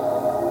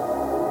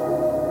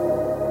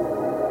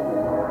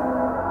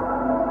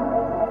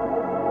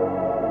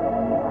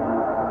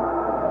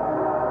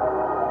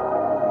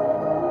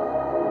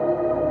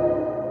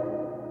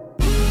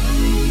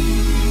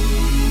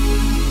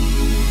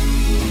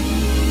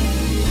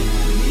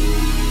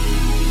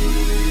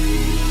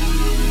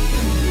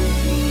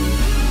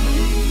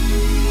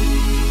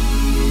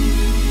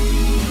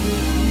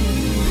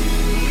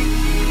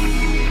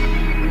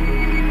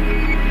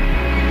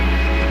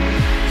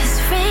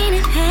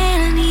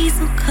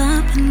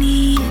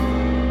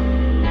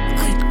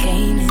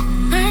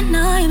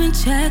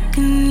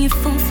 Checking your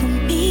phone for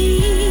me.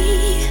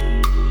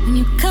 When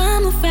you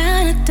come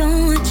around, I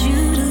don't want you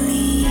to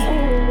leave.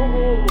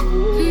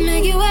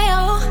 Make your way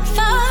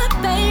over,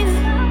 baby.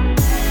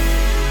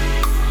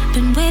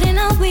 Been waiting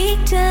all week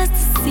just to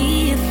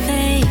see your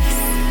face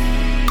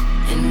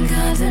and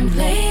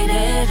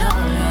contemplated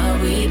all that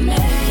we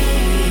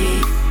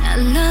made. I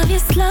love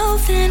your slow,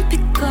 then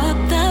pick up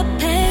the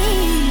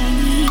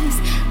pace.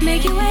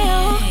 Make your way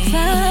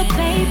over,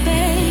 baby.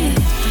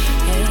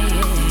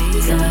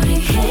 Tell me,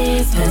 can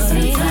you spend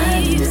some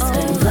time? It's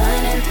been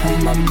running on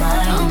my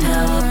mind.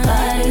 How our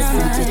bodies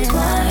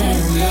intertwine.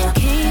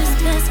 Can you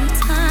spend some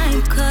time?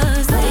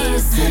 Cause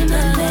please in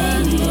my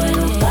lane. Boy,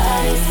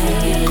 nobody's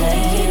here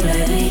late,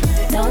 baby.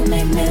 Don't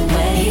make me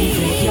wait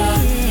for you.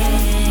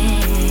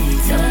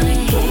 Tell me,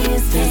 can you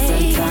spend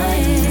some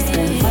time? It's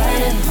been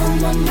running on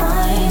my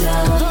mind.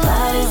 How our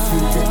bodies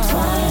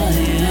intertwine.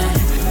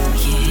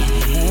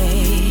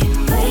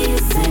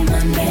 Please in my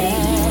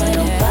name. Boy,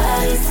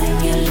 nobody's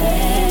singing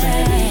late.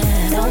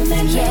 Don't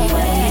make me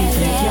wait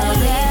for you,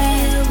 baby.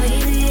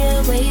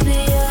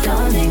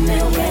 Don't make me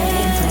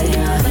wait for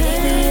you,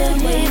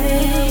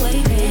 baby.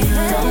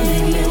 Don't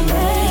make me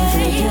wait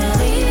for you,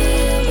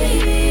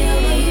 baby.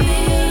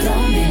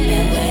 Don't make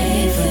me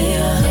wait for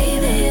you,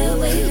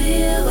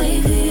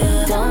 baby.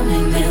 Don't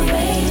make me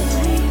wait.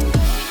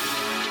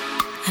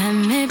 I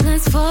made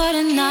plans for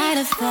the night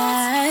if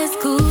that's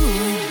cool.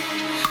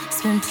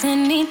 Spent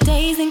plenty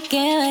days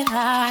thinking what I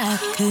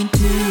could do.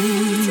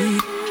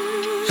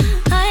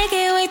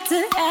 To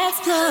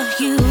explore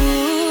you,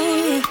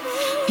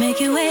 make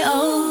your way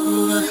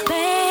over,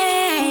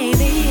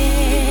 baby.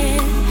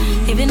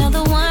 If you're not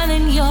the one,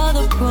 then you're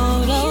the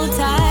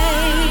prototype.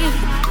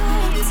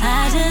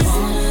 I just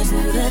wanna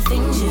do the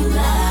things you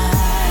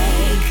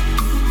like,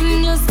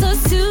 and just to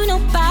suit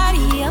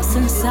nobody else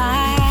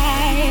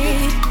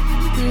inside.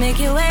 Make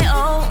your way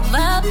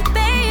over,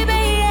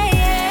 baby.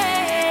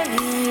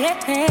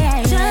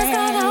 Just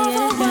got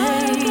over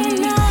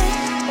working out.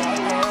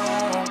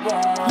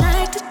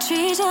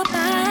 Treat your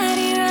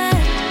body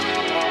right,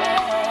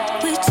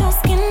 with your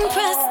skin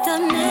pressed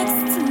up next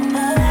to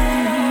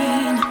mine.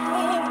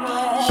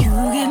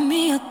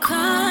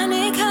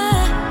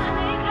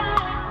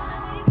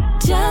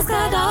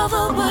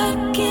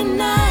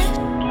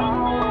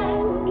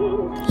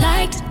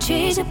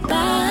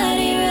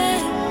 body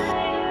right.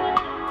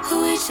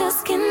 We just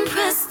getting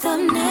pressed up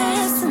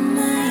next to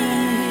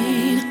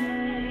mine.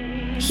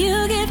 You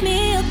give me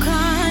a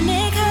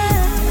chronic high.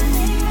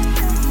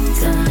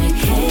 Tell me,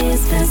 can you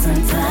spend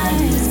some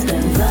time? It's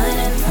been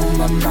running through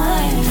my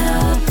mind.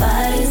 How our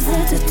bodies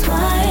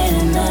intertwined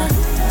enough.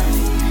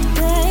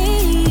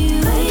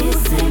 When you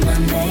say my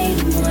name,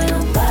 when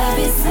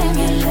nobody sing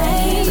your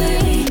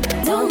name,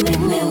 don't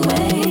make me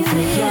wait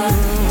for you.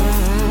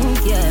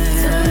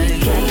 Tell me,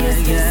 can you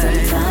spend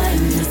some time?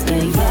 Just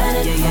get it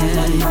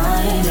from my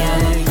mind. How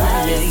our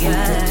bodies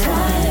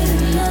intertwined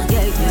enough.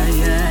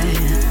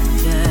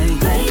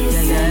 When you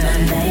say my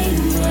name,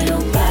 when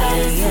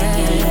nobody sing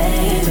your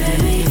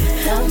name,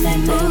 don't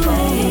make me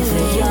wait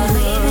for you.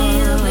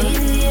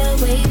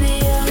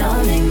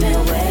 Don't make me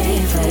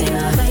wait for you.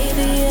 Don't make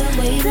me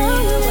wait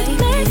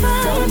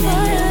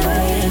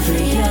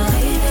for you.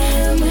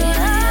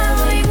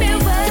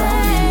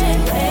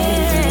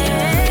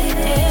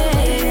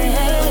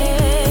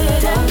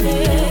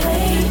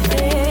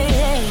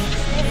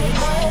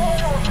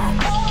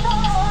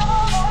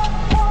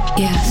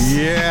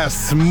 Yeah,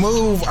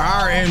 smooth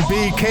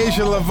R&B.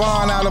 Keisha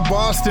LaVaughn out of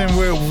Boston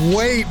with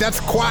Wait. That's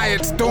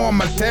Quiet Storm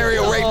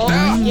material right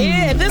there.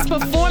 Yeah, this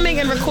performing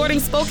and recording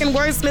spoken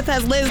wordsmith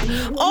has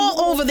lived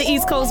all over the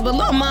East Coast, but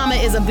Lil Mama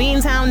is a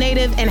Beantown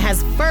native and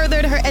has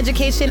furthered her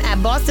education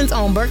at Boston's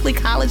own Berklee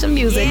College of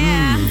Music.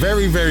 Yeah.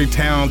 Very, very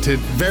talented,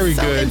 very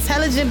so good.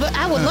 Intelligent, but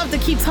I would love to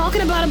keep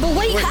talking about him, but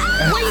wait.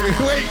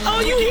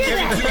 Oh, you hear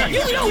that?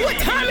 You know what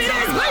time it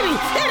is, baby.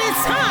 It is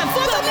time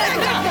for the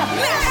Mega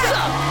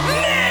Mashup.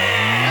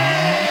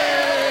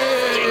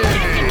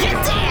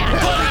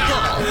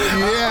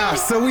 Yeah,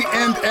 so we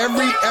end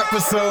every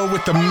episode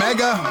with the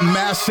Mega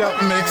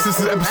Mashup Mix. This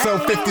is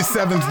episode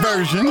 57's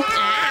version.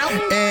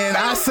 And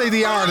I say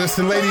the artist,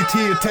 and Lady T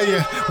will tell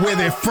you where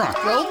they're from.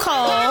 Roll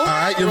call. All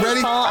right, you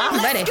ready?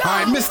 I'm ready. All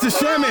right, Mr.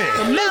 Shimmy.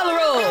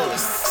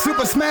 Melrose.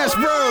 Super Smash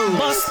Bros.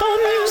 Boston.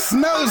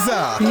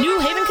 Snowza. New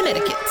Haven,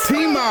 Connecticut.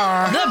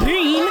 T-Mar. The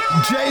Bean.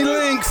 J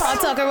Links. Paul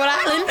Tucker, Rhode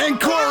Island. And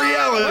Corey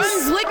Ellis.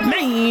 Brunswick,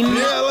 Maine.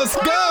 Yeah, let's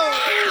go.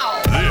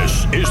 Ow.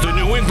 This is the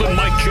New England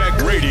Mic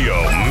Check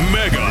Radio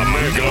Mega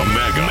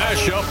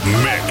Mashup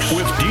Mix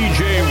with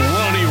DJ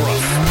Ronnie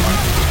Ruff.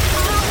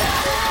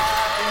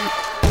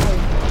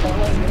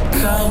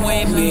 Come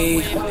with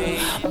me,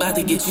 about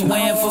to get you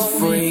in for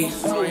free.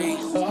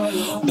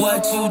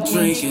 What you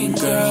drinking,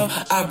 girl?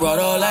 I brought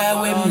all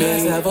that with me.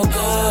 Let's have a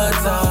good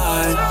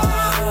time.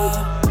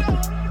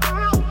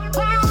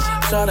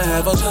 Tryna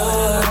have a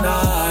good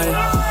night.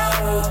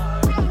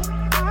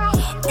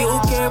 You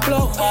can't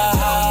blow my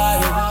high.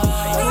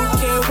 You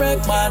can't wreck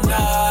my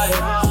night.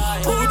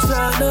 Who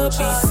tryna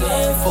be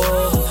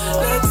sinful?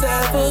 Let's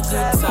have a good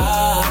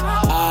time.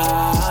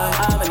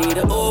 I'ma need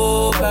an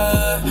Uber.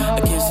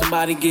 Can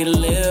somebody get a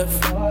lift?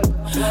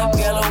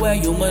 Girl, where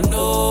you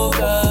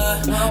maneuver?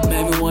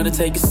 Made me wanna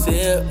take a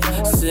sip.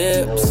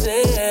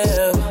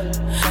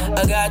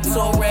 I got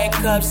 2 red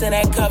cups and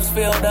that cup's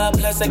filled up.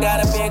 Plus I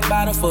got a big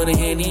bottle for the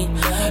Henny.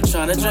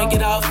 Tryna drink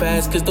it all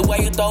fast, cause the way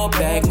you throw it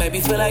back made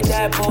me feel like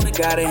that booty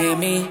gotta hit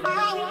me.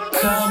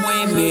 Come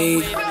with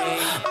me,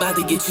 about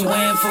to get you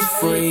in for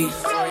free.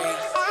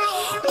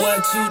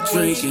 What you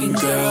drinking,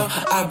 girl?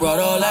 I brought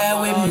all that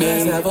with me.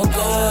 Let's have a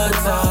good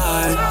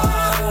time.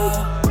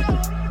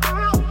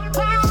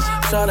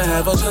 Tryna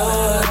have a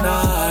good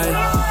night.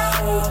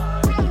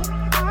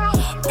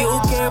 You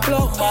can't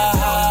blow my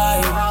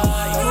high.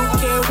 You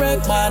can't wreck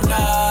my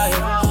night.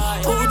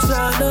 Who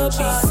tryna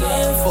be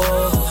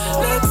sinful?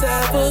 Let's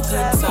have a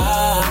good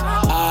time.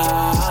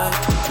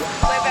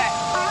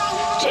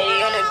 JD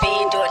on the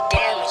beat doing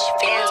damage.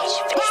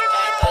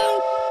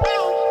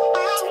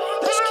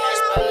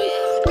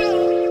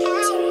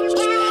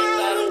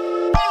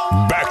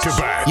 Back to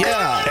back.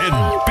 Yeah. And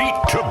beat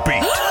to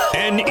beat.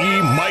 NE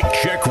Mic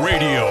Check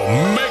Radio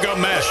Mega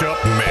Mashup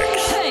Mix.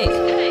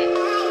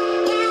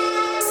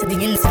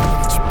 Sitting in the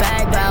what you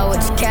bag bow,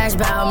 what you cash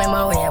bow. Make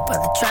my way up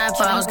at the trap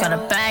house. Got a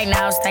bag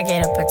now, stack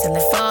it up until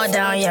it fall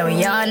down. Yeah,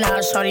 we are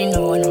now. Shorty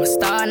know I'm a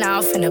star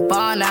now, finna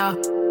ball now.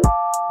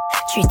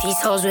 Treat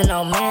these hoes with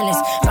no manners.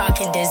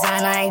 Rockin'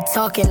 design, I ain't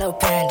talking no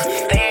panda.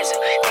 Bands,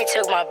 they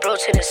took my bro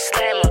to the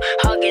slammer.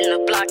 Hugging the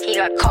block, he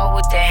got caught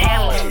with the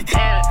hammer.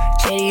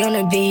 JD on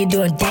the beat,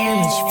 doing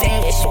damage.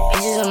 Finish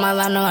bitches on my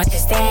line, no, I can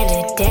stand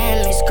it.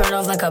 Damn it, skirt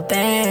off like a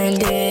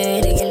bandit.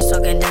 They getting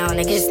sucking down,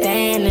 they can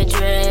stand the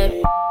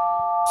drip.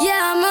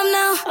 Yeah, I'm up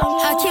now.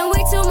 I can't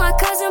wait till my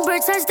cousin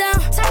Bird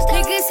touchdown.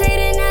 Niggas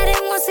hating, now they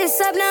want say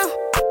sub now.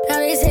 Now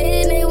they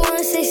hating, they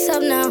want say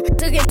sub now.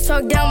 Took it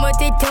talk down, but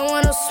they don't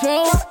want no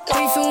smoke.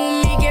 Beefing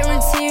with me,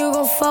 guarantee you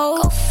gon'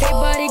 fold. They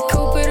body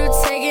coupe, it'll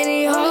take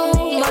any hoe.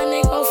 My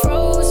nigga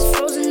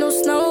frozen, no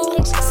snow.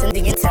 Some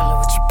nigga tell me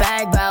what you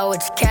bag bout,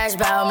 what you cash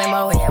bout. Made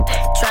my way up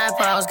at the trap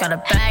house. Got a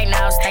bag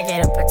now, stack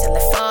it up until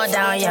it fall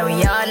down. Yeah,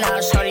 we are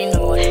now. Shorty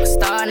know I'm a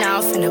star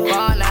now, finna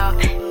ball now.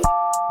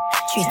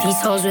 Treat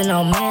these hoes with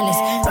no manners.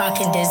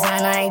 Rockin'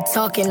 design, I ain't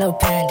talking no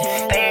panda.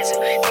 Bands,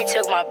 they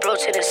took my bro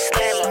to the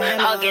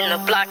slammer. Hugging the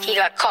block, he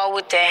got caught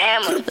with the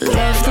hammer.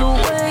 Love the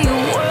way you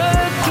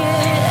work it.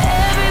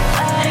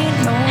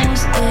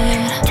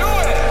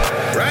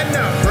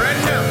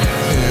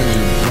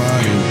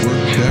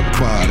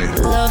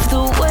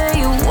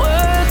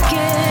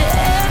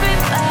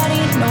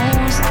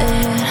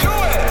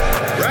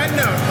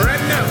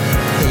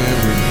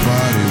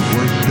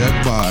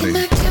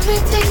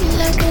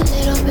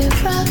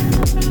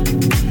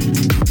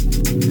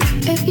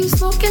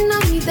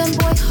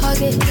 I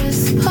get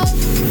this puff,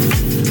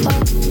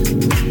 puff.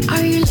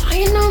 Are you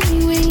lying on me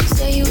when you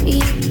say you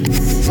eat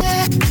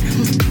that?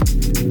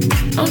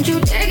 Don't you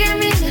dare get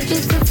me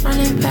just to front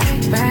and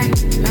back.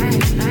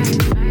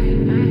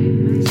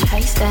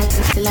 Chase that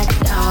till like a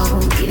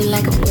dog, eat it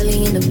like a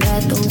bully in the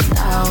bathroom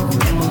style.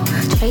 Come on,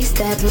 chase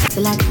that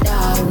till like a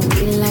dog,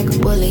 eat it like a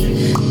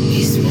bully.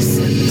 Be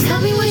specific. Tell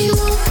me what you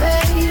want,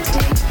 baby.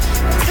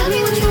 Tell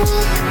me what you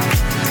want.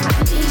 I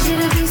need you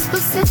to be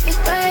specific,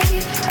 baby.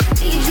 I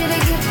need you to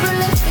get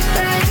prolific,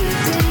 baby.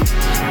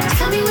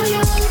 Tell me what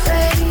you want,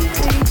 baby.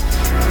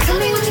 Tell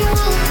me what you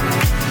want.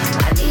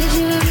 I need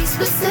you to be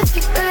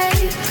specific,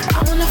 baby. I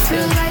wanna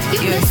feel like you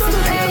listen,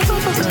 baby.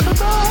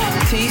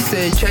 T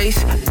said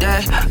chase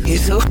that. You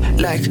so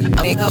like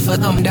I'm up for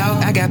them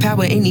dog. I got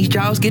power in these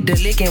jaws. Get the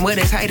licking what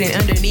is hiding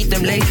underneath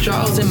them lace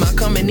straws. Am I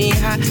coming in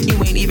hot? You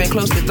ain't even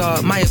close to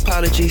thought. My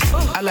apologies.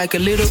 I like a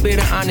little bit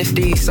of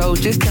honesty, so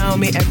just tell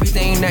me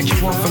everything that you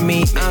want from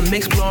me. I'm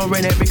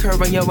exploring every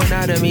curve on your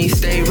anatomy.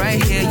 Stay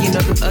right here, you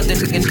know the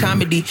other in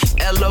comedy.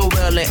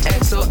 LOL and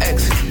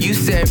XOX. You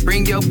said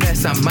bring your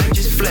best, I might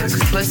just flex.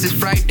 Plus it's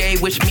Friday,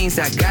 which means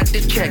I got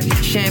the check.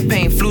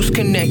 Champagne, flutes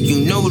connect,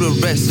 you know the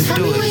rest. Let's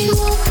do it. Tell me what you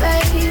want,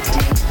 baby.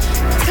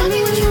 Tell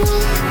me what you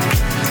want.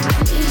 I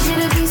need you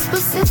to be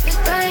specific,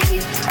 baby.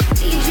 I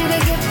need you to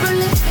get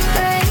prolific,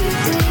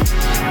 baby.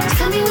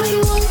 Tell me what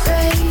you want,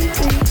 baby.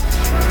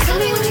 Tell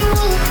me what you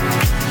want.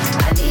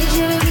 I need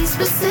you to be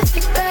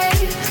specific,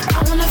 baby. I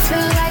wanna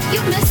feel like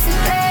you miss it,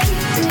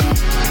 baby.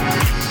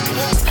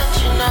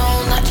 Intentional,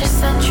 not just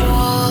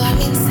sensual. I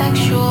mean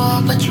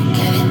sexual, but you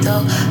get it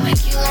though. Like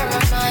you learn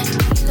my mind,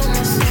 you know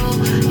my soul.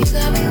 You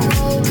got me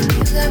woke,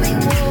 you got me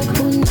woke.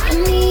 I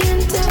need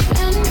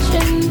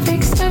intervention,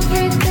 fix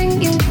everything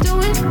you're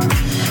doing.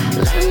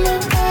 Learn my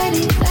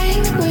body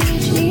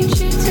language, need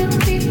you to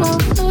be more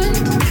fluent.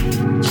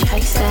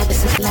 Chase that,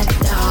 this is like a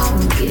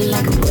dog. Eat it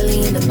like a bully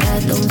in the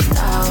bathroom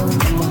style.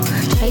 Come on,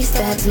 chase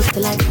that, this is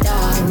like a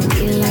dog.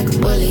 Eat it like a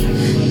bully.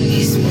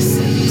 Be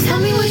specific. Tell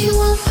me what you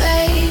want,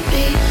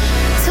 baby.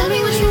 Tell me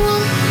what you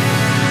want. I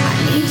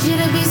need you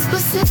to be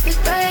specific,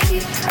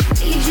 baby. I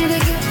need you to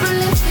get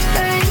prolific,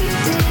 baby.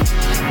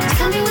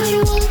 Tell me what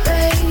you want,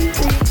 baby.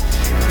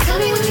 Tell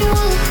me what you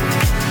want.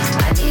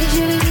 I need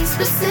you to be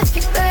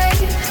specific,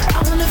 baby. I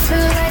wanna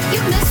feel like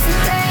you miss it,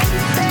 baby.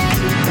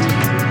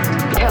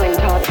 Tell him,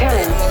 Todd, tell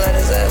him. I'ma let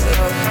his ass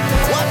know.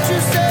 What you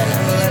say?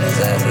 I'ma let his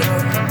ass know.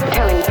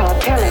 Tell him,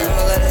 Todd, tell him.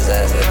 I'ma let his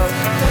ass know.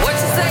 What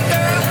you say,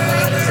 girl? I'ma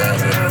let his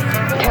ass know.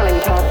 Tell him,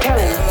 Todd, tell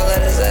him. I'ma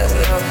let his ass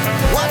know.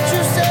 What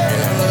you say?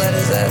 I'ma let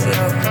his ass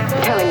know.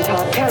 Tell him,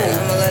 Todd, tell him.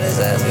 I'ma let his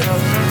ass know.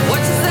 What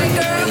you say,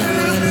 girl?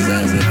 I'ma let his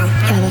ass know.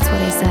 Yeah, that's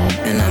what I said.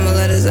 And I'ma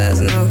let his ass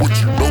know. What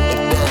you know about?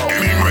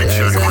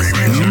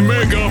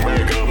 Mega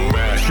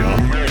mashup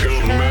mix.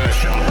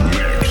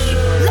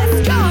 Let's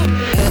go.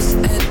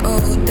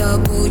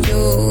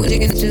 S-N-O-W.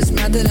 Niggas just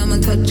mad that I'm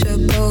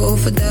untouchable.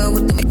 Fidel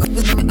with the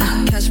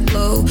cash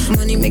flow.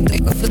 Money make the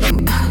for the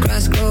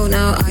grass grow.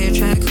 Now I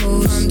attract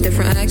hoes from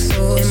different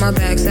axles. In my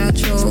bag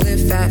satchel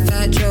with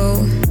fat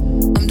Joe.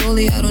 I'm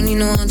Dolly, I don't need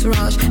no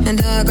entourage.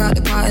 And I got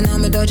the pot and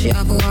I'm a Dolce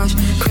Apple wash.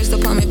 Crystal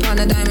palm me,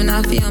 partner, diamond,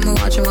 Afi. I'm a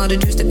watching while the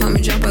juice they palm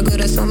me drop. I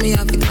good, I saw me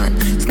Afi time.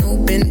 Snow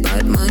bin,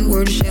 bad mind,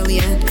 word of Shelly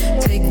Ann.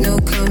 Take no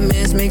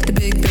commands, make the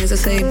big bands. I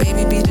say,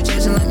 baby, be the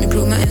judge and let me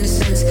prove my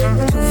innocence.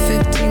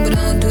 215, but I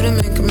don't do them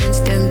increments.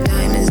 Them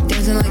diamonds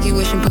dancing like you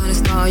wishing upon a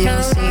star. You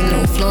don't see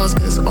no flaws,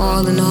 cause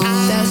all in all.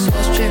 That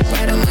sauce drip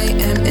right on my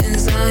M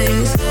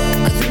enzymes.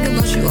 I think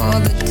about you all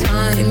the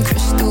time.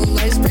 Crystal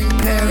lights bring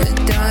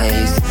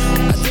paradise.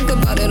 I think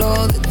about it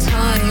all the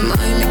time. I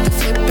make the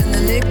flip in the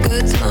nick of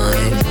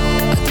time. I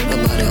think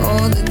about it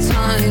all the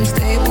time.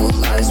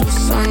 Stabilize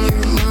what's on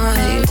your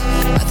mind. I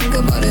think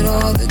about it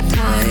all the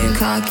time.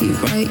 Cocky,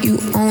 right? You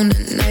own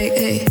the night,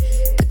 ayy.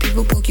 The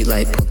people poke you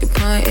like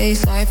porcupine, ayy.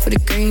 Sorry for the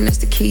green, that's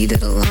the key to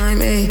the lime,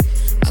 ayy.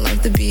 I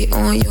like to be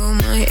on your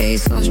mind, ayy.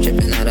 Sauce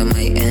dripping out of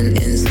my N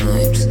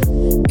enzymes.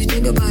 You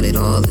think about it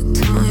all the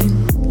time.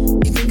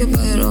 You think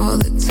about it all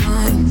the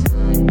time.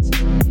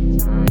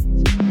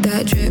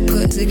 That drip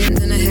put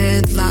ziggins in a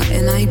headlock.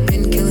 And I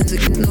been killing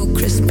ziggins, no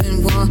Chris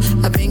Benoit.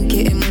 I been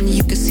getting money,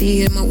 you can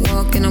see it in my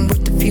walk. And I'm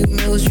worth a few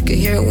meals, you can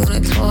hear it when I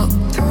talk.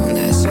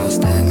 That sauce,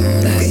 that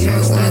that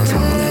sauce, that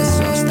that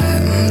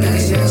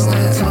sauce,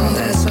 that sauce,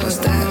 that sauce, that sauce,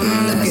 that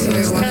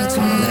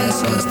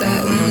sauce,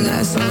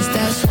 that sauce,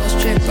 that sauce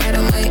drip right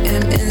on my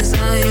M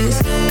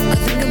enzymes. I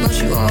think about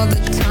you all the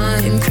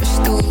time.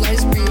 Crystal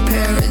lights bring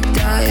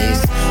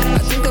paradise. I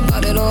think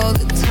about it all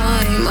the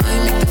time. I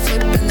make the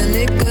flip in the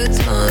nick of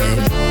time.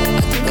 I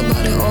think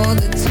about it all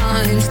the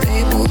time.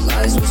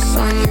 Stabilize what's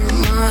on your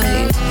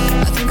mind. I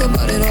think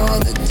about it all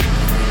the time.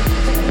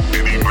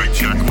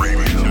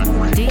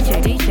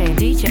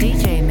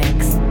 DJ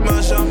mix.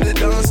 Mash up the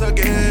dance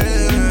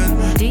again.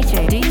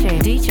 DJ mix.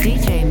 DJ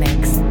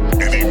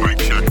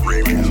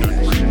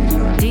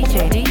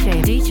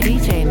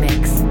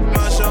mix.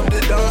 Mash up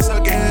the dance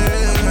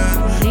again.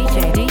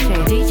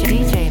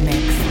 DJ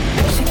mix.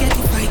 She get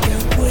the fight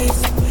your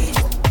waist.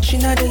 She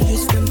not the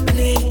use them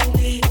play.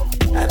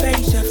 I bet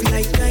you feel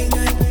like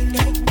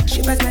 9-9.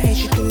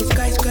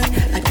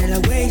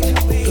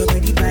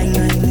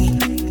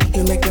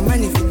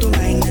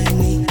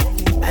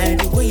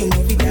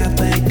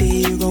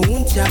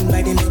 one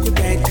body make you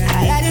better.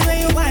 I like the way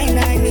you wind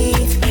and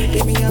it.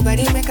 Give me your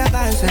body, make a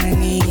bounce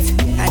and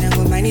it. I don't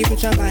go money,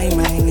 put your mind,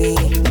 money.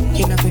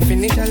 You know, we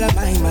finish all of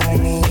my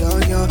money, yo,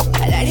 yo.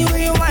 I like the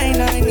way you wind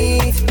and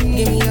it.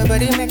 Give me your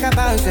body, make a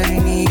bounce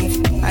and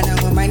it. I don't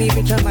go money,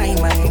 put your mind,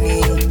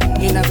 money.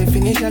 You know, we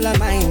finish all of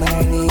my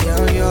money,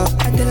 yo, yo.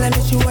 I tell her,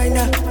 miss you wind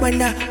up,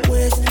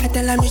 waist. I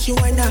tell her, miss you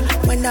wind up,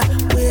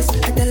 waist.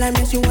 I tell her,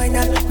 miss you wind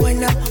up,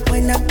 waist. I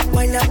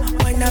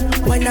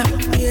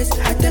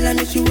tell her,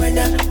 miss you wind up,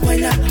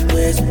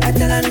 waist. I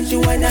tell her, miss you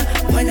wind up,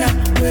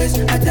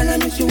 waist. I tell her,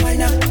 miss you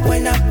wind up,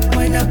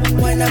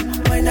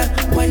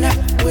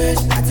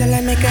 waist. I tell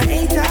her, make her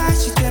enter,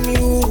 she tell me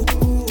who.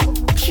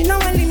 She know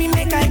I let me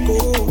make I go.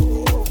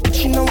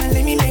 She know I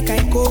let me make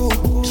I go.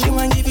 She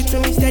want give it to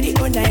me steady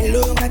all night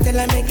long. I tell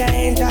her, make her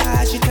enter,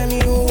 she tell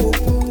me who.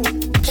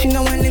 She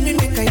know I let me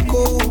make I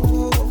go.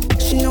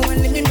 She know I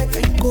let me make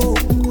I go.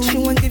 She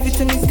want give it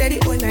to me steady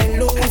all night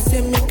long. I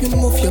say make you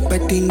move your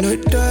body, no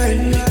doll.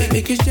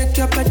 Make you shake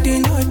your body,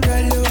 no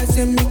doll. I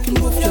say make you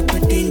move your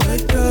body, no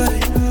doll.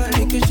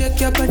 Make you shake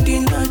your body,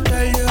 no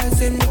doll. I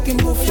say make you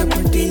move your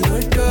body, no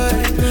doll.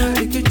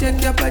 Make you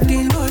shake your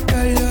body, no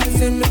doll. I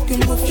say make you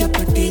move your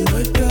body,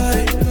 no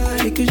doll.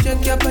 Make you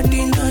shake your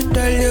body, no doll.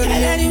 I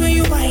like the way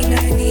you whine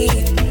and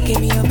it. Give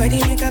me your body,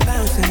 make a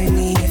bounce and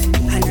it.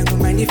 And I go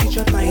mind if you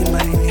drop my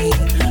money.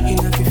 You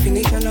know if you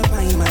finish all of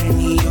my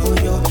money, yo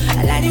yo.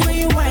 I like the way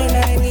you whine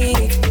and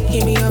it.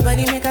 Give me your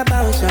body, make a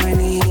bounce on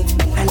it.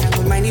 And I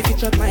go mind if you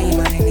drop my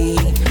money.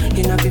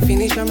 You know if you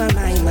finish all my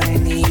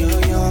money, yo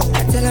yo.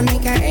 I tell her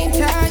make her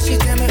enter, she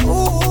tell me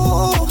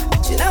ooh.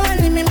 She don't want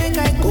let me make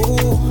I go.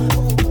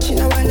 She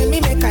don't want let me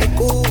make I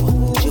go.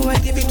 She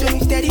want give it to me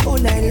steady all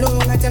night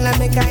long. I tell her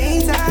make her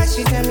enter,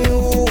 she tell me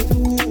ooh.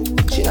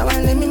 She don't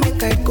want let me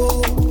make I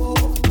go.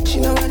 She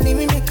don't want let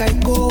me make I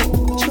go.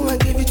 She want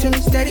give it to me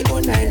steady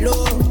all night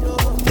long.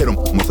 Hit him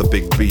with a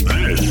big beat.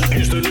 This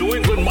is the New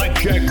England Mic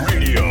Check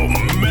Radio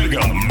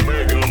Mega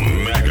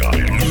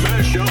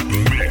Mashup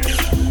Mix.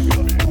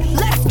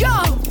 Let's go!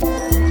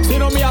 So you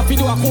know me have to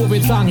do a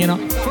COVID song, you know.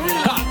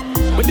 Ha.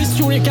 But this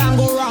tune you can't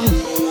go wrong.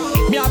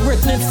 Me have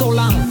written it so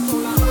long.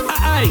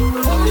 Aye.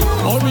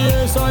 Oh me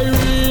hear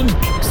siren.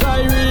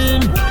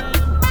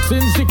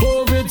 Since the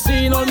COVID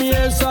scene, oh me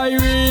hear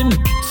siren.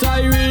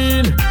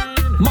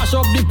 Mash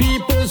up the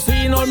people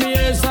scene, oh me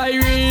hear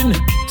siren.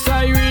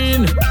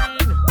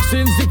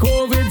 Since the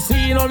COVID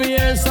scene, oh me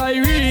hear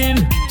siren.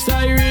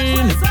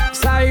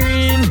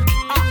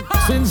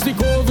 Since the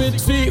COVID,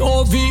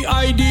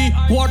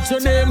 COVID, what's your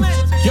name?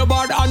 You're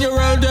bad and you're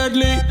real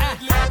deadly.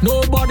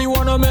 Nobody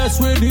wanna mess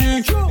with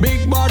you.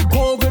 Big bad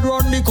COVID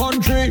run the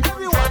country.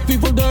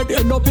 People dead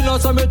end up in a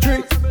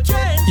cemetery.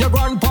 Your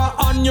grandpa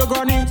and your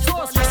granny.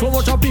 So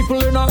much of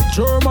people in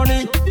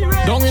Germany,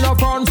 down in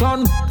France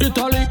and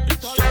Italy.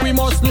 We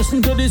must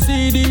listen to the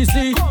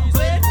CDC.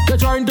 They're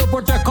trying to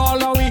protect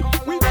all of we.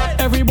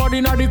 Everybody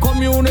in the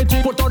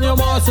community, put on your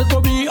mask, it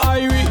will be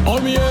irie.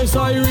 All me hear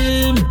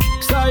siren.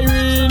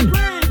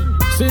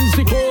 Since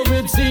the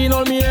COVID scene,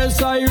 all me hear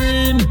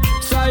siren.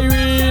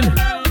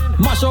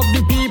 Mash up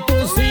the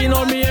people scene,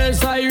 all me hear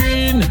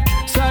siren.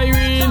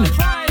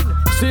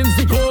 Since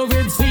the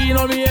COVID scene,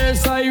 all me hear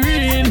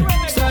siren.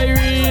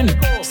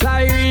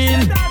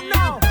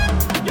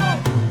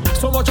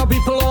 So much of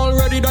people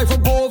already die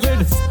from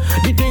COVID.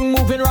 The thing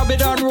moving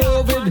rabid and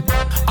roving.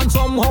 And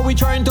somehow we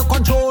trying to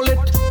control it.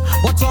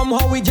 But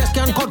somehow we just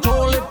can't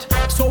control it.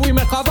 So we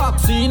make a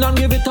vaccine and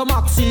give it to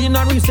Maxine.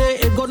 And we say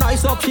it go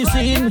nice up the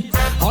scene.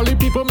 All the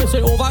people may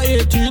say over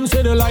 18.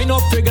 Say the line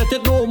up, forget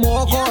it, no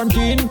more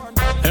quarantine.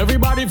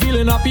 Everybody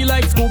feeling happy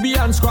like Scooby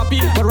and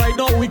Scrappy. But right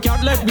now we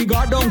can't let we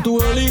got down too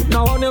early.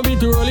 Now I wanna be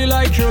too early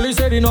like Shirley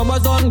said. The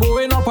numbers done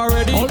going up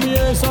already. All me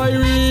hear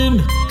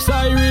siren.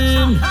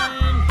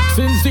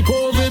 Since the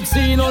COVID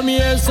scene, all me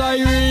hear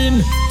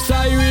siren.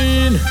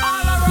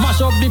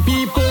 Mash up the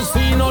people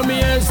scene, all me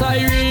hear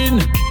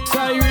siren.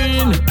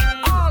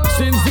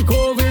 Since the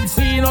COVID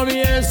scene, all me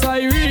hear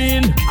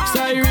siren.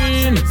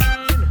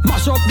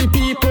 Mash up the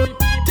people.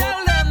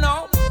 Tell them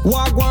now.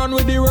 Walk on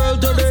with the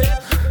world today.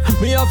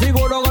 Me have to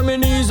go down on my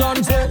knees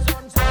and say,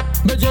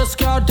 me just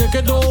can't take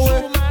it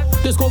away.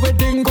 This COVID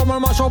thing come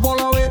and mash up all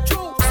the way.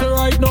 So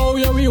right now,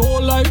 yeah, we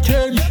whole life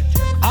change.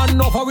 And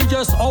enough of we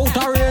just out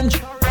of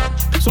range.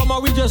 Some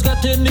of we just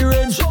get in the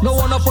range. No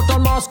wanna put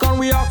on mask and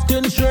we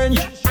acting strange.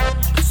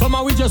 Some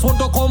of we just want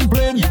to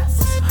complain.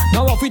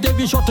 Now if we take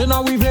the shot in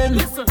our vein,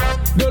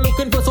 they're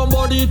looking for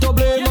somebody to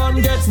blame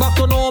and get back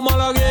to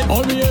normal again.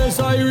 All me hear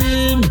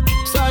siren.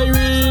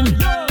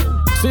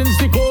 Since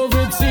the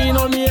COVID scene,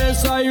 all me hear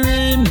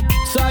siren.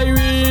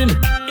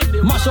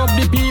 Mash up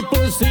the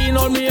people scene,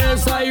 all me hear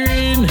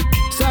siren.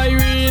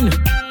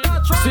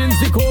 Since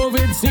the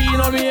COVID scene,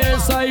 all me hear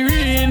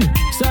siren.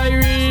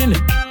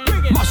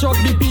 Mash up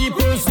the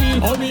people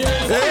scene, all me hear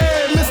siren.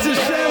 Hey, Mr.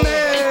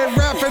 Shimmy,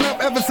 wrapping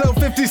up episode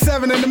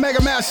 57 in the Mega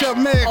Mashup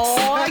Mix.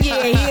 Oh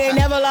yeah, he ain't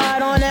never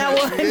lied on that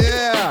one.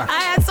 Yeah.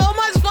 I had so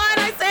much fun.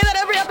 I say that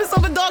every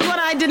episode with Dog, but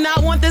I did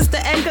not want this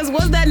to end, because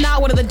was that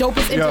not one of the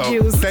dopest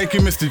interviews. Thank you,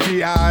 Mr.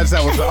 G. Eyes.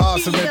 That was an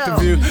awesome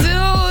interview.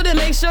 Dude, and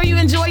make sure you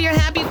enjoy your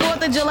happy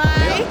 4th of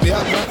July.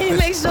 Yep. And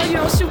make sure you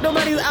don't shoot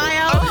nobody's eye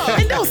out.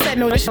 And don't set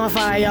no shit on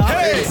fire, y'all.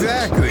 Hey,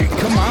 exactly.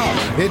 Come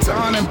on. It's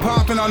on and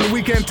popping on the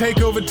Weekend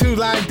Takeover 2.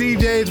 Live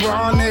DJs, we're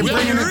on there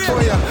bringing it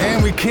for you.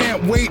 And we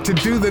can't wait to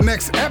do the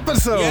next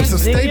episode. So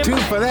stay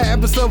tuned for that,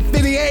 episode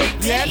 58.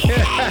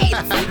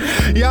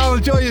 Yes. Y'all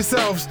enjoy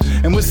yourselves.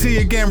 And we'll see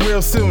you again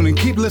real soon. And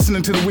keep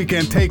listening to the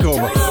Weekend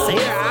Takeover.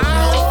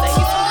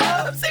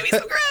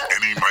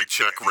 Any Mic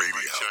Check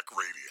Radio.